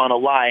built on a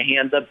lie?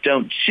 Hands Up,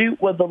 Don't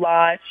Shoot was a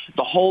lie.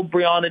 The whole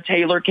Breonna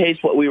Taylor case,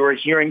 what we were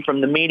hearing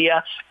from the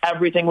media,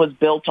 everything was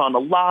built on a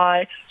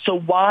lie. So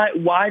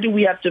why do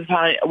we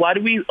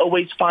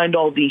always find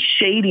all these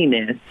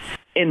shadiness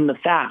in the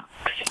facts?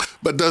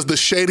 But does the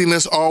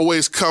shadiness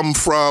always come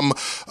from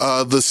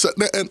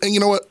and you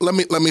know what? Let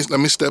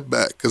me step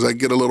back because I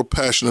get a little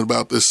passionate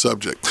about this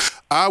subject.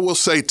 I will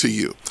say to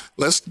you,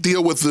 let's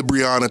deal with the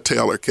Breonna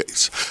Taylor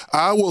case.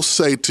 I will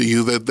say to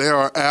you that there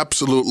are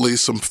absolutely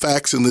some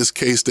facts in this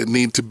case that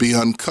need to be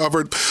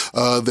uncovered,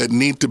 that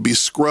need to be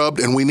scrubbed,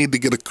 and we need to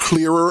get a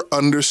clearer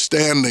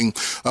understanding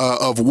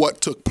of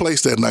what took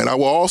place that night. I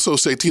will also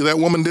say to you that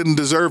woman didn't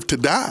deserve to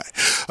die.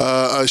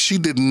 She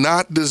did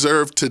not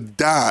deserve to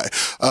die.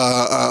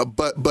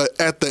 But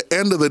at the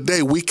end of the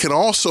day, we can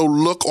also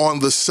look on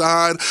the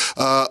side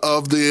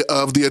of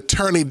the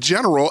Attorney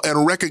General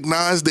and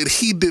recognize that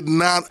he did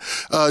not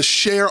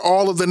share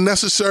all of the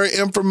necessary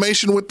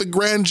information with the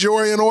grand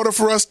jury in order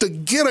for us to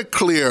get a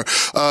clear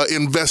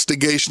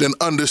investigation and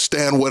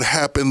understand what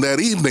happened that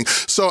evening.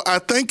 So I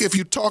think if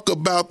you talk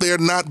about there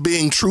not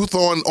being truth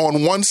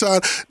on one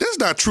side, there's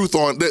not truth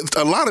on.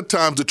 A lot of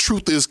times the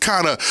truth is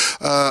kind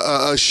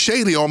of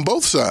shady on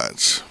both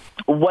sides.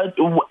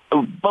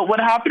 But what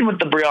happened with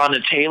the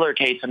Breonna Taylor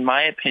case, in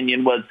my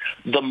opinion, was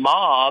the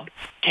mob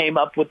came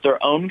up with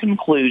their own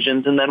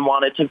conclusions and then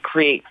wanted to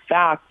create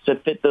facts to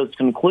fit those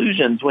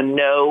conclusions when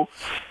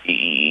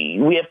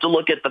we have to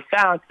look at the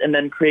facts and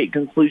then create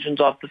conclusions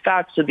off the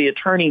facts. So the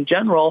Attorney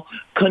General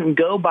couldn't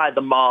go by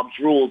the mob's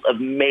rules of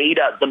the made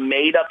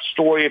up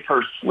story of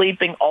her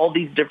sleeping, all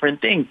these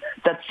different things.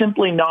 That's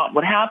simply not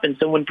what happened.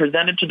 So when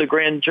presented to the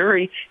grand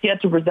jury, he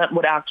had to present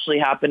what actually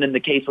happened in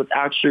the case, what's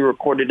actually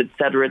recorded, et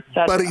cetera, et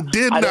cetera. But he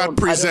did not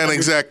present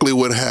exactly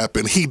what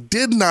happened. He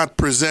did not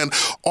present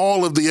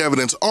all of the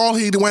evidence. All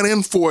he went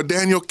in for,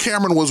 Daniel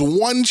Cameron, was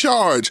one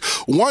charge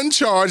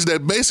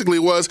that basically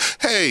was,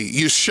 hey,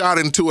 you shot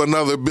into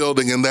another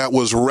building and that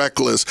was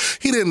reckless.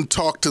 He did not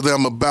talk to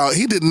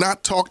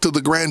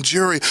the grand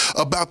jury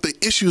about the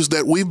issues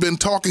that we've been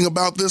talking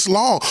about this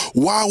long.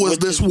 Why was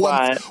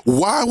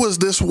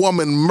this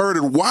woman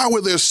murdered? Why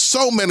were there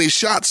so many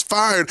shots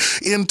fired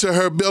into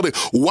her building?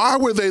 Why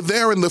were they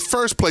there in the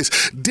first place?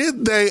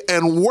 Did they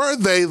and were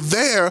they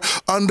there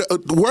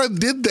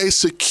did they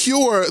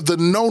secure the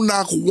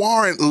no-knock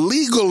warrant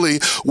legally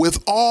with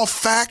all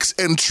facts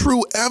and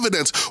true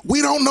evidence?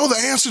 We don't know the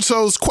answer to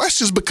those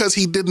questions because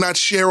he did not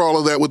share all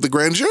of that with the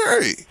grand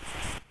jury.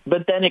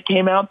 But then it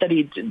came out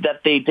that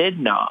they did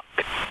not.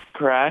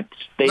 Correct?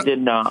 They did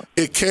not.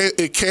 It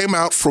came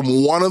out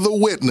from one of the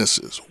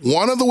witnesses.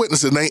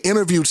 And they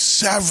interviewed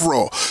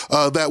several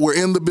that were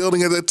in the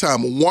building at that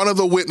time. One of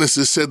the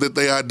witnesses said that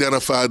they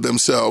identified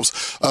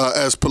themselves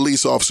as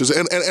police officers.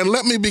 And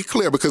let me be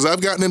clear, because I've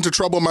gotten into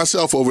trouble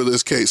myself over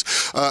this case.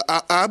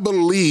 I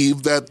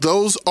believe that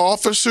those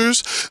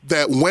officers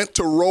that went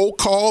to roll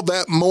call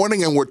that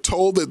morning and were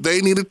told that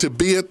they needed to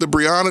be at the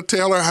Breonna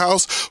Taylor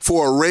house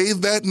for a raid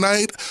that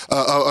night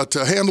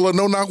to handle a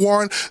no-knock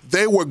warrant,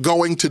 they were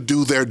going to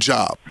do their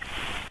job.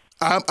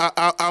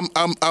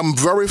 I'm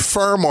very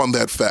firm on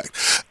that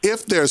fact.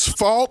 If there's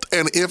fault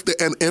and if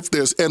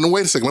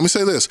wait a second, let me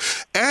say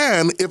this.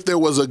 And if there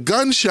was a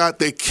gunshot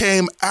that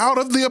came out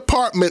of the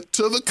apartment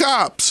to the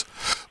cops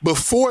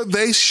before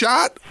they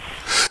shot,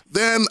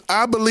 then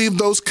I believe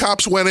those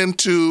cops went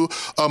into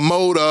a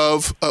mode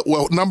of,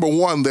 number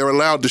one, they're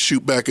allowed to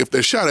shoot back if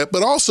they're shot at,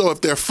 but also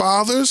if they're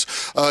fathers,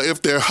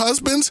 if they're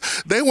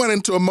husbands, they went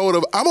into a mode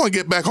of, I'm going to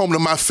get back home to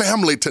my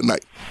family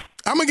tonight.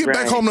 I'm going to get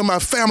back home to my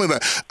family.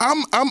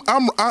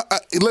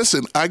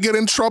 Listen, I get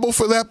in trouble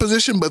for that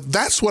position, but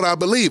that's what I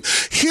believe.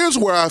 Here's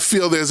where I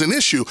feel there's an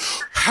issue.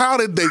 How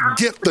did they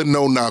get the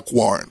no-knock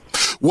warrant?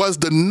 Was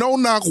the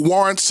no-knock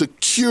warrant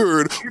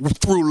secured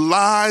through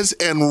lies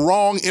and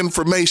wrong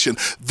information?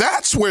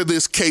 That's where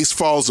this case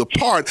falls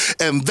apart,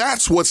 and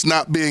that's what's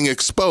not being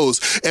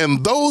exposed.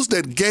 And those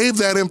that gave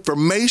that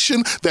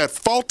information, that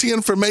faulty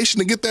information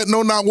to get that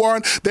no-knock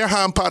warrant, their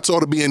hindpots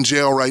ought to be in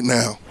jail right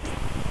now.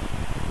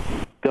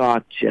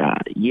 Gotcha.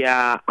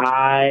 Yeah,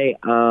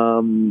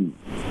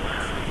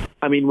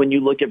 I mean, when you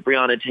look at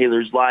Breonna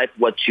Taylor's life,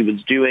 what she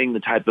was doing, the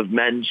type of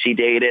men she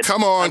dated.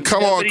 Come on,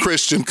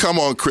 Christian.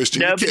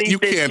 You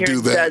can't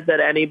do that. Says that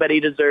anybody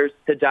deserves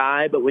to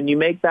die, but when you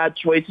make bad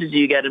choices,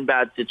 you get in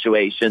bad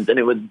situations. And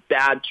it was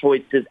bad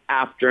choices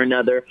after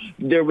another.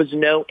 There was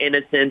no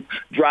innocence.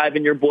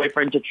 Driving your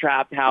boyfriend to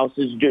trap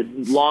houses,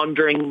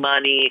 laundering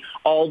money,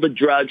 all the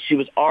drugs. She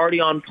was already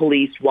on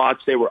police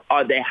watch. They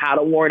had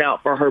a warrant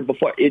out for her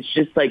before. It's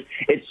just like,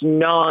 it's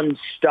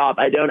nonstop.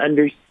 I don't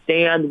understand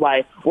understand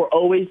why we're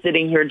always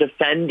sitting here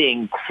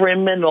defending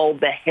criminal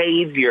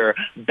behavior,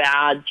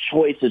 bad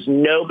choices.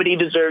 Nobody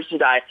deserves to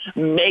die.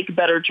 Make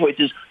better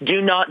choices.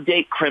 Do not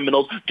date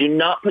criminals. Do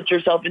not put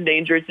yourself in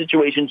dangerous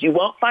situations. You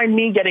won't find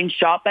me getting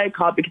shot by a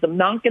cop because I'm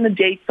not going to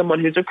date someone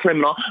who's a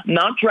criminal. I'm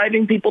not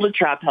driving people to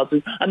trap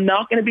houses. I'm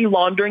not going to be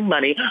laundering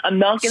money. I'm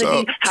not going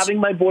to be having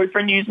my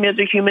boyfriend use me as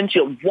a human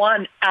shield,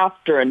 one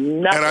after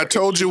another. And I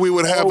told you we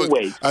would have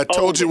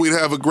you we'd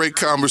have a great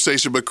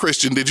conversation. But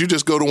Christian, did you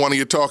just go to one of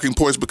your talking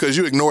points because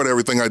you ignored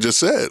everything I just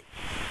said?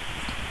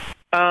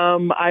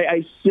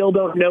 I still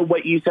don't know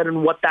what you said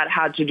and what that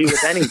had to do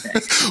with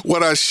anything.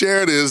 What I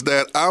shared is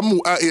that I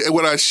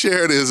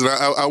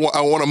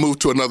want to move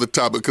to another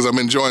topic because I'm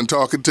enjoying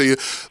talking to you.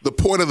 The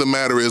point of the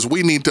matter is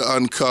we need to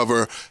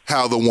uncover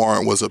how the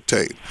warrant was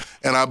obtained.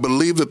 And I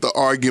believe that the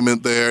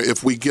argument there,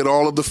 if we get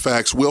all of the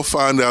facts, we'll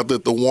find out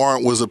that the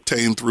warrant was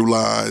obtained through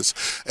lies.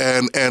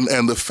 And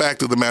the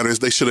fact of the matter is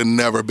they should have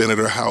never been at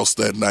her house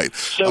that night.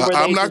 So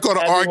I'm not going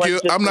to argue.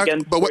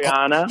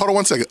 Hold on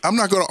one second. I'm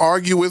not going to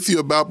argue with you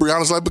about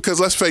Breonna's life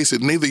because let's face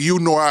it, neither you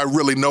nor I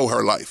really know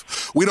her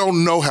life. We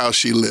don't know how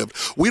she lived.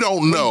 We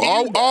don't know.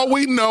 All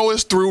we know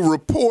is through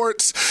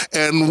reports,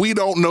 and we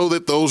don't know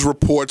that those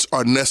reports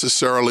are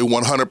necessarily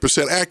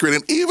 100% accurate.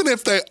 And even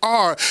if they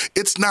are,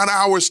 it's not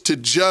ours to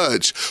judge.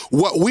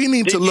 What we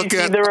need to look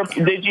at.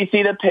 Did you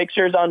see the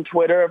pictures on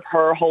Twitter of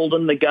her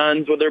holding the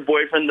guns with her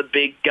boyfriend, the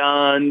big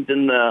guns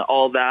and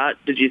all that?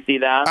 Did you see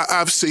that?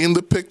 I've seen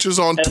the pictures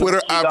on Twitter.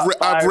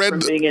 I've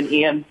read being an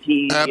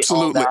EMT.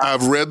 Absolutely.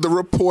 I've read the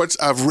reports.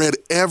 I've read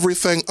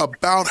everything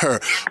about her.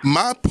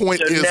 My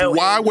point is,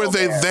 why were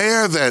they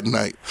there that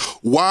night?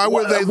 Why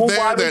were they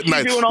there that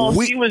night? Doing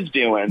all she was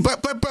doing.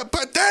 But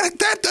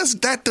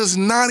that does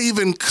not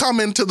even come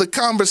into the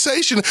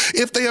conversation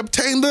if they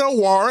obtained a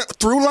warrant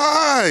through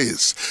lies.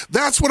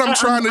 That's what I'm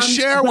trying to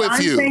share with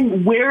you.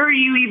 Saying, where are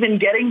you even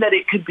getting that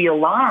it could be a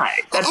lie?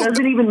 That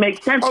doesn't even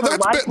make sense.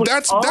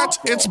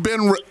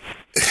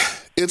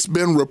 It's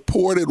been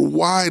reported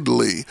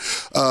widely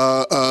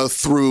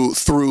through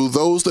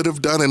those that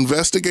have done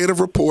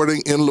investigative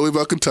reporting in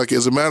Louisville, Kentucky.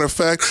 As a matter of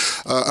fact,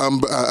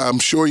 I'm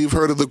sure you've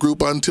heard of the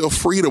group Until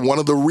Freedom. One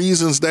of the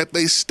reasons that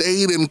they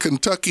stayed in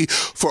Kentucky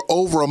for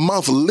over a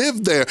month,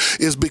 lived there,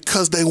 is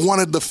because they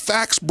wanted the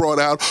facts brought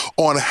out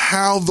on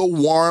how the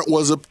warrant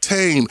was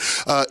obtained.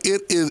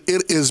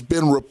 It has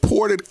been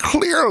reported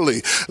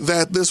clearly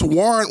that this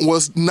warrant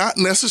was not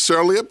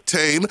necessarily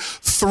obtained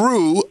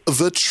through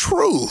the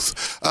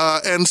truth.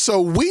 And so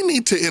we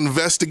need to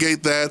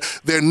investigate that.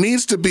 There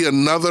needs to be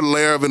another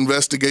layer of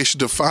investigation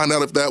to find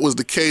out if that was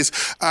the case.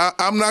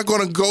 I'm not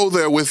going to go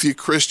there with you,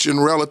 Christian,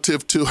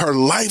 relative to her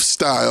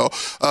lifestyle,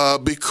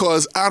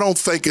 because I don't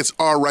think it's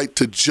our right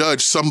to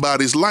judge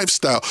somebody's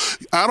lifestyle.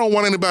 I don't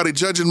want anybody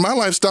judging my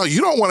lifestyle.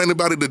 You don't want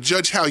anybody to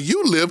judge how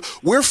you live.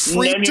 We're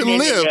free to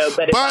live,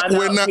 but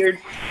we're not.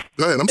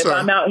 Go ahead. If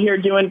I'm out here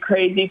doing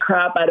crazy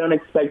crap, I don't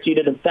expect you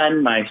to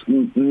defend my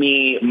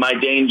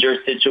dangerous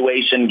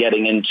situation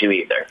getting into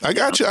either. I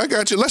got you.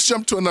 Let's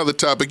jump to another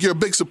topic. You're a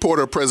big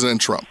supporter of President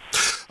Trump.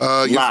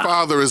 Your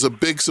father is a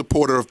big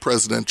supporter of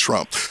President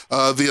Trump.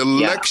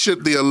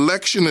 The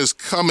election is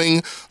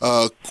coming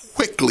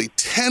quickly.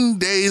 10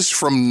 days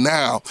from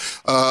now,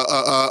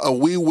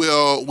 we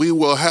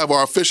will have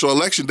our official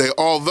election day.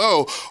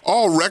 Although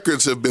all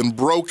records have been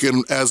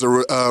broken as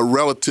a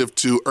relative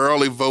to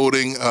early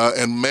voting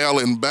and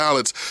mail-in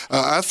ballots,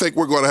 I think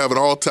we're going to have an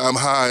all-time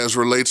high as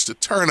relates to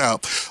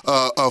turnout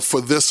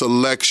for this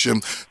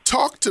election.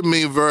 Talk to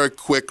me very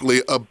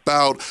quickly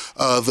about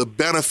the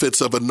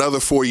benefits of another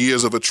 4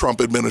 years of a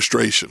Trump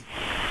administration.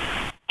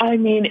 I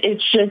mean,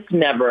 it's just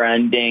never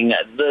ending.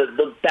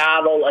 The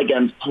battle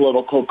against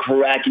political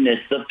correctness,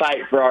 the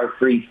fight for our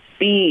free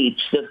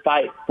speech, the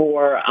fight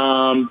for,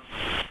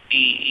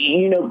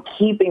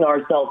 keeping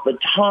our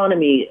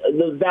self-autonomy,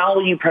 the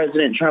value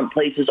President Trump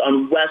places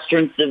on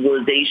Western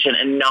civilization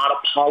and not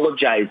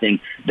apologizing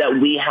that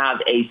we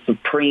have a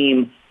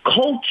supreme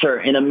culture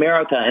in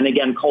America. And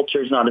again,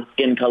 culture is not a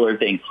skin color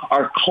thing.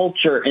 Our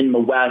culture in the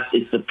West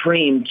is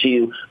supreme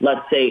to,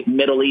 let's say,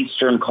 Middle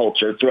Eastern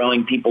culture,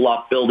 throwing people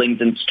off buildings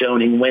and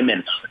stoning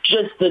women.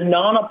 Just the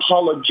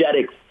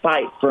non-apologetic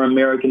fight for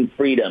American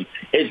freedom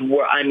is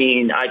where,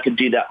 I could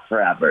do that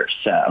forever.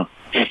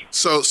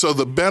 So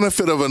the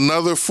benefit of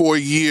another 4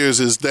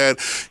 years is that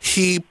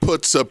he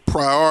puts a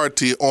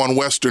priority on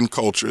Western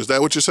culture. Is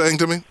that what you're saying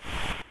to me?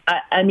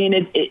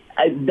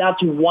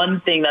 That's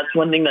one thing. That's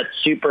one thing that's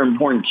super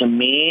important to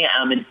me.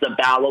 It's the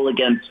battle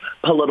against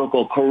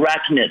political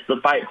correctness, the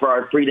fight for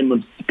our freedom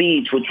of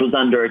speech, which was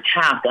under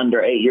attack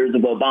under 8 years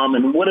of Obama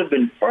and would have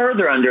been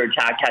further under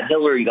attack had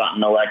Hillary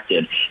gotten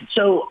elected.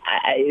 So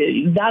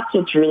that's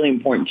what's really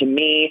important to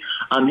me.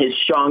 His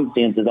strong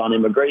stances on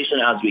immigration,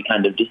 as we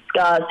kind of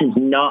discussed, he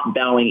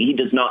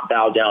does not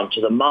bow down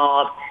to the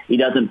mob. He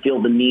doesn't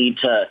feel the need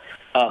to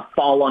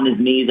fall on his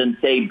knees and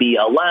say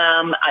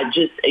BLM.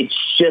 It's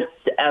just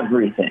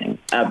everything.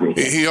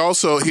 He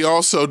also,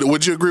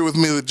 would you agree with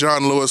me that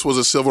John Lewis was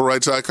a civil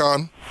rights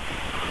icon?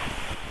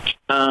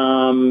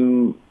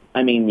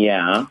 I mean,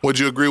 yeah. Would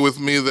you agree with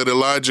me that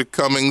Elijah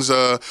Cummings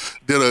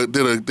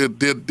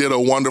did a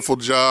wonderful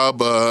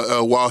job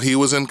while he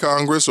was in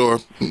Congress? Or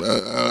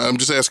I'm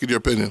just asking your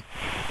opinion.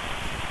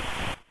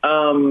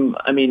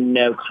 I mean,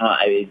 no.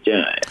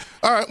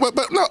 All right, but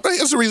no,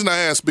 here's the reason I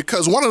ask,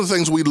 because one of the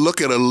things we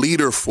look at a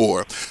leader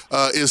for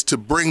is to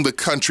bring the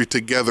country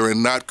together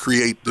and not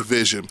create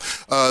division.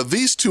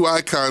 These two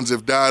icons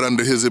have died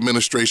under his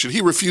administration.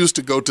 He refused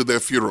to go to their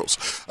funerals.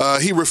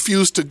 He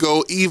refused to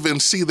go even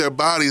see their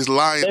bodies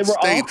lie in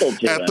state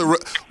at the.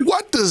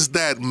 What does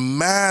that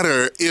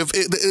matter if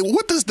you're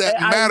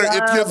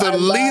the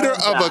leader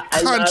of a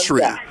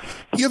country?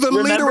 You're the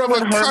leader of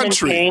a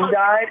country. Herman Cain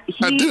died?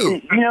 I do.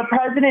 You know,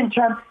 President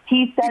Trump,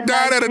 he said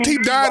he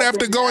died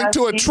after going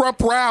to a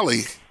Trump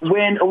rally.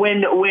 When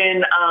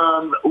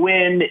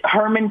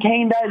Herman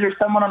Cain dies or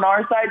someone on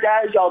our side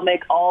dies, y'all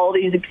make all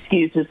these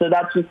excuses. So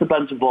that's just a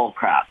bunch of bull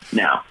crap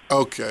now.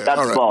 Okay, that's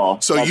all right. bull.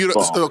 So that's you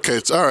bull. Okay?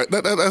 It's all right.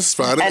 That's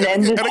fine.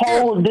 And this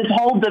whole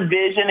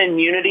division and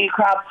unity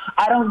crap.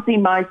 I don't see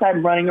my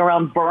side running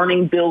around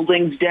burning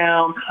buildings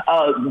down,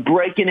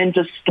 breaking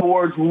into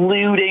stores,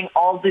 looting,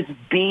 all this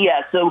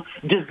BS. So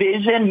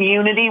division,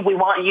 unity. We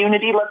want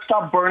unity. Let's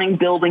stop burning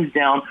buildings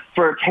down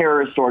for a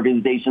terrorist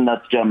organization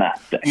that's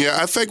domestic. Yeah,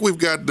 I think we've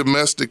got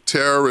domestic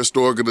terrorist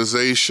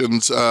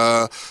organizations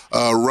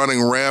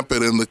running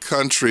rampant in the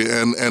country,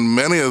 and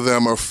many of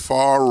them are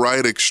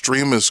far-right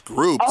extremist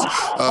groups.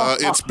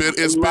 It's been.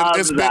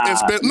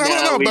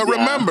 No. But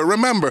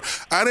remember,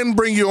 I didn't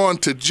bring you on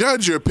to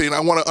judge your opinion. I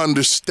want to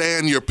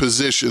understand your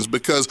positions,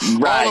 because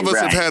all of us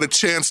have had a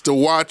chance to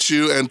watch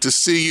you and to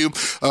see you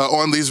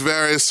on these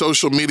various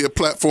social media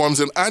platforms,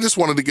 and I just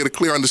wanted to get a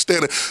clear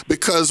understanding,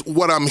 because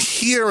what I'm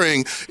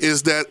hearing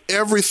is that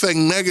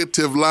everything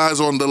negative lies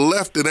on the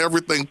left and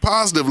everything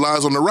positive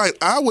lies on the right.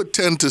 I would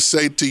tend to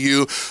say to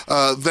you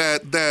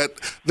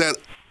that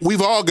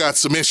we've all got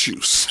some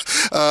issues,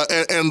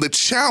 and the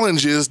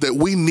challenge is that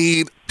we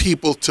need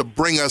people to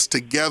bring us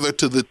together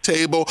to the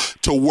table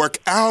to work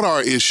out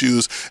our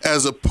issues,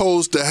 as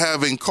opposed to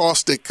having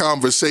caustic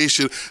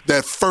conversation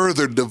that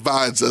further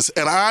divides us.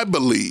 And I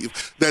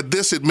believe that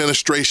this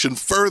administration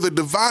further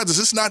divides us.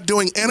 It's not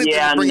doing anything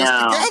to bring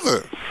us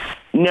together.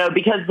 No,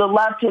 because the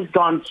left has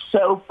gone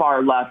so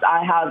far left.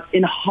 I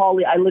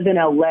live in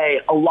LA,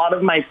 a lot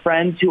of my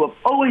friends who have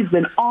always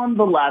been on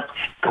the left,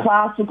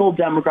 classical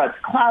Democrats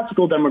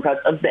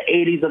of the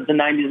 80s, of the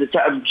 90s,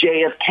 of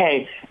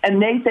JFK, and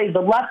they say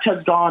the left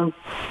has gone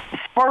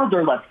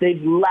further left.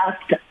 They've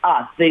left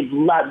us. The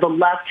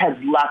left has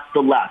left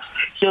the left.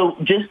 So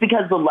just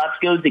because the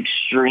left goes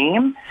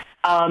extreme,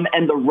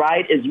 and the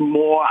right is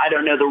more, I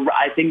don't know,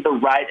 I think the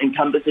right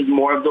encompasses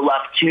more of the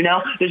left too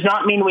now, does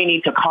not mean we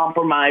need to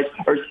compromise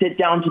or sit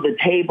down to the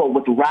table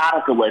with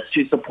radicalists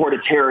who support a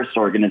terrorist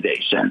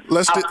organization.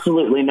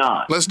 Absolutely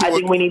not. I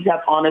think we need to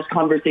have honest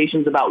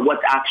conversations about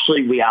what's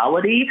actually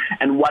reality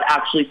and what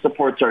actually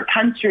supports our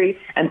country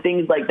and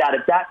things like that.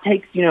 If that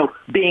takes,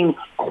 being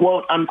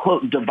quote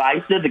unquote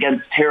divisive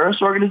against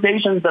terrorist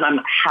organizations, then I'm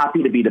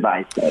happy to be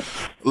divisive.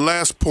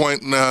 Last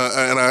point,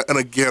 and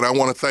again, I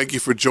want to thank you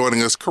for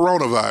joining us.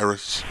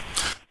 Coronavirus,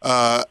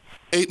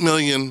 8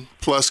 million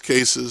plus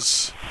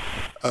cases,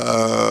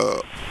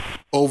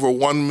 over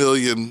 1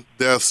 million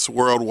deaths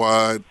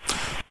worldwide,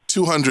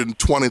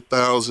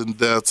 220,000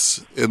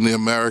 deaths in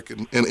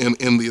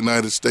the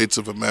United States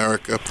of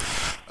America.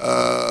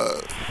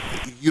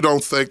 You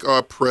don't think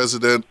our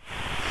president,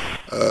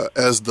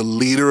 as the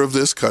leader of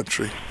this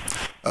country,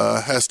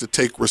 has to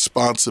take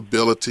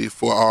responsibility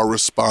for our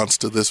response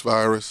to this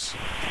virus?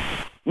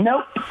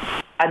 Nope.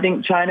 I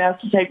think China has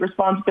to take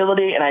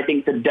responsibility, and I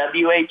think the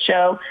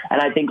WHO,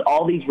 and I think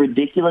all these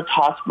ridiculous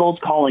hospitals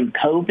calling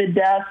COVID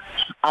deaths,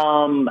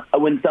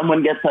 when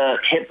someone gets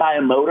hit by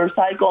a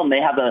motorcycle and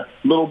they have a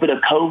little bit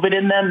of COVID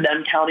in them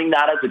counting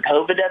that as a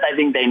COVID death, I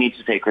think they need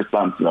to take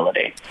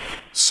responsibility.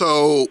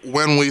 So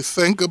when we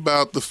think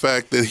about the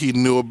fact that he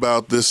knew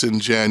about this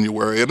in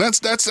January, and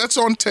that's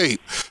on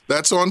tape.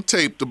 That's on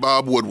tape to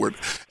Bob Woodward,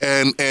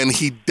 and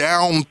he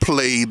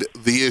downplayed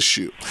the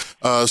issue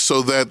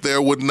so that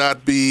there would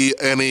not be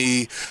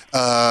any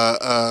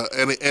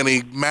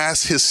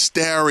mass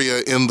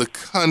hysteria in the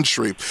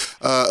country.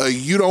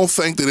 You don't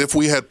think that if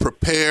we had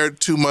prepared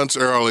 2 months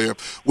earlier,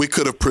 we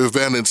could have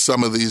prevented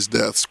some of these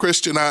deaths?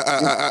 Christian,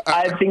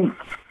 I think.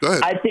 Go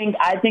ahead.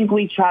 I think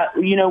we try.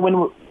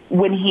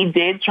 When he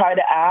did try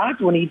to act,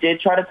 when he did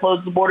try to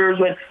close the borders,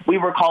 when we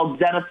were called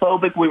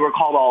xenophobic, we were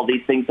called all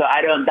these things. So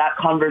that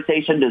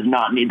conversation does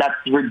not need. That's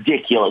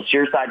ridiculous.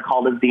 Your side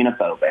called us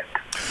xenophobic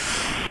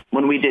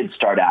when we did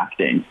start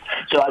acting.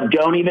 So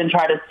don't even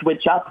try to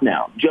switch up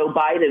now. Joe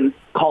Biden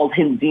called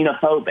him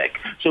xenophobic.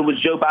 So was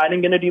Joe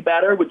Biden going to do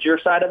better? Would your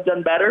side have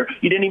done better?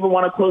 You didn't even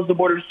want to close the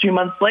borders 2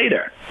 months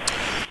later.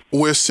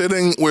 We're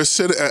sitting,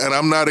 and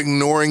I'm not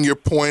ignoring your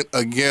point.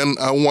 Again,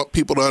 I want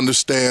people to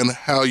understand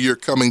how you're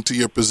coming to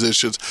your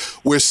positions.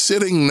 We're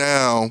sitting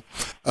now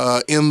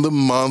in the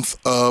month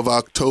of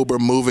October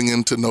moving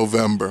into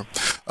November.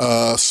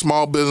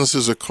 Small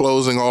businesses are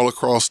closing all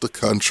across the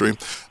country.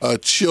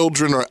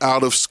 Children are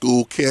out of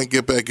school, can't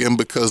get back in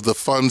because the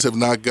funds have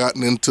not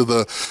gotten into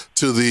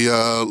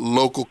the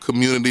local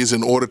communities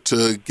in order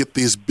to get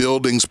these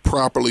buildings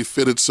properly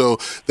fitted so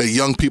that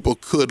young people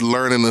could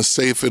learn in a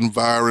safe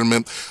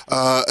environment.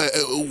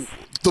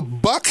 The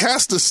buck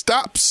has to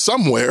stop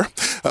somewhere.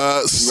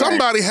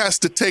 Somebody has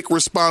to take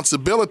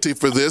responsibility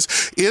for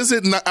this. Is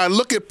it not? I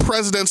look at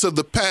presidents of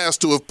the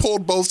past who have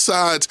pulled both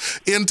sides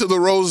into the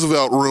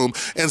Roosevelt room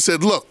and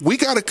said, look, we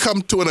got to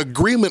come to an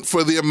agreement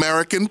for the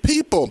American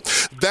people.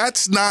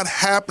 That's not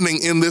happening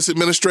in this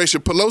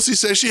administration. Pelosi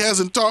says she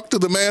hasn't talked to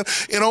the man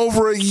in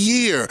over a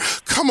year.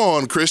 Come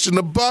on, Christian.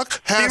 The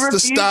buck has to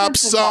stop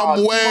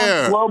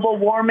somewhere. She wants global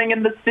warming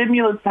and the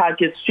stimulus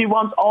package. She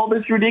wants all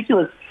this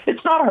ridiculous.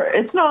 It's not her.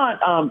 It's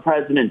not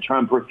President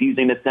Trump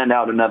refusing to send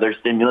out another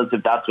stimulus,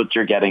 if that's what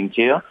you're getting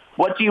to.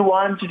 What do you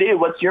want him to do?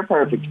 What's your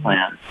perfect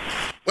plan?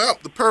 Well,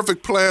 the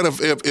perfect plan, if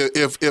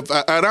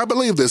and I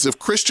believe this, if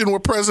Christian were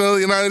president of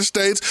the United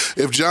States,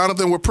 if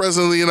Jonathan were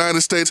president of the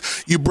United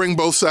States, you bring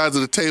both sides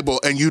of the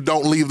table and you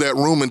don't leave that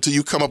room until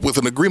you come up with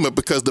an agreement,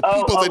 because the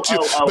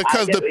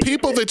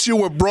people that you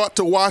were brought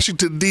to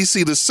Washington,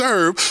 D.C. to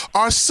serve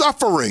are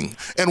suffering,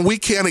 and we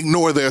can't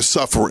ignore their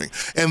suffering.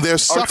 And their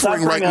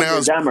suffering right now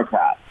is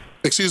Democrats.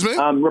 Excuse me?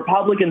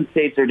 Republican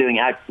states are doing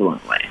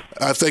excellently.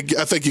 I think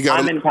you got.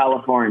 I'm in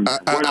California.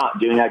 We're not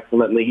doing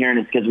excellently here, and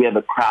it's because we have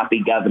a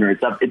crappy governor.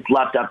 It's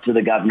left up to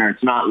the governor.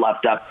 It's not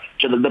left up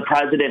to the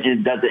president.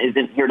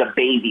 Isn't here to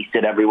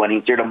babysit everyone.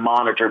 He's here to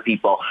monitor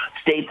people.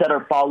 States that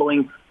are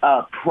following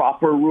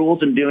proper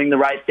rules and doing the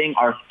right thing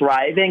are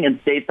thriving,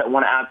 and states that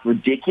want to act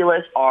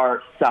ridiculous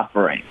are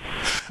suffering.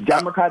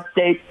 Democrat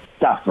states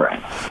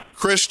suffering.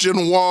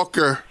 Christian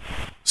Walker,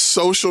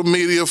 social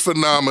media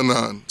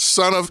phenomenon,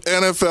 son of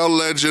NFL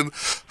legend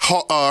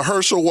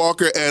Herschel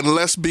Walker, and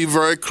let's be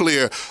very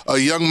clear, a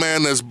young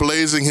man that's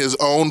blazing his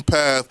own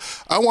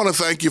path. I want to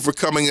thank you for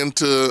coming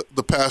into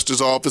the pastor's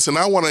office, and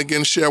I want to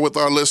again share with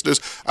our listeners,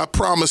 I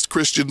promised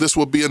Christian this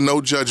will be a no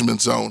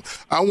judgment zone.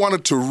 I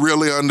wanted to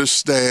really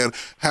understand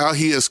how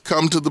he has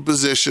come to the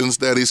positions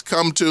that he's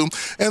come to,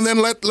 and then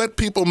let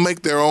people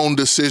make their own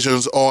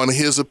decisions on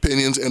his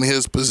opinions and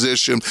his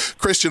position.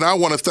 Christian, I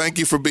want to thank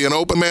you for being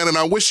open, man, and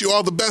I wish you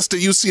all the best at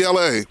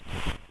UCLA.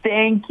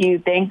 Thank you.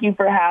 Thank you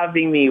for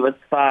having me. It was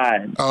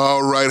fun.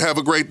 All right. Have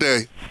a great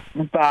day.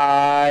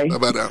 Bye.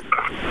 Bye-bye now.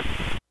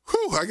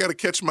 Whew, I got to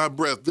catch my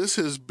breath. This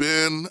has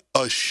been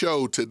a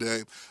show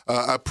today.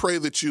 I pray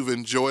that you've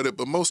enjoyed it,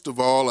 but most of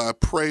all, I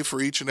pray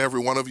for each and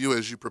every one of you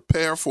as you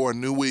prepare for a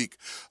new week.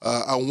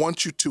 I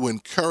want you to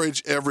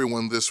encourage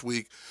everyone this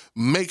week.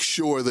 Make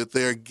sure that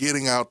they're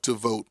getting out to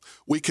vote.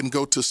 We can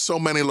go to so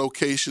many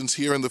locations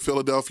here in the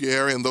Philadelphia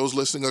area and those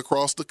listening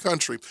across the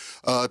country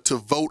to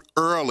vote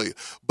early.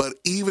 But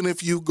even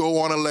if you go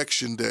on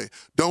Election Day,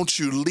 don't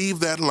you leave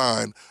that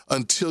line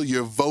until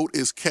your vote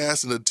is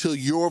cast and until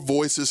your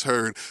voice is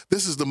heard.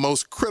 This is the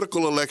most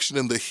critical election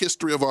in the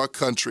history of our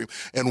country,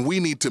 and we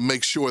need to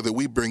make sure that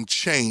we bring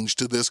change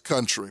to this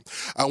country.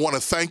 I want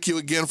to thank you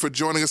again for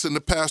joining us in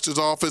the pastor's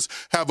office.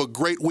 Have a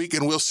great week,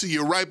 and we'll see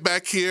you right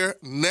back here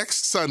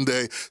next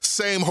Sunday.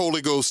 Same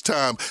Holy Ghost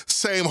time,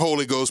 same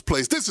Holy Ghost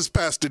place. This is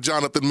Pastor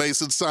Jonathan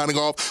Mason signing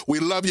off. We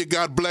love you.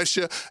 God bless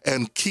you,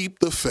 and keep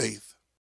the faith.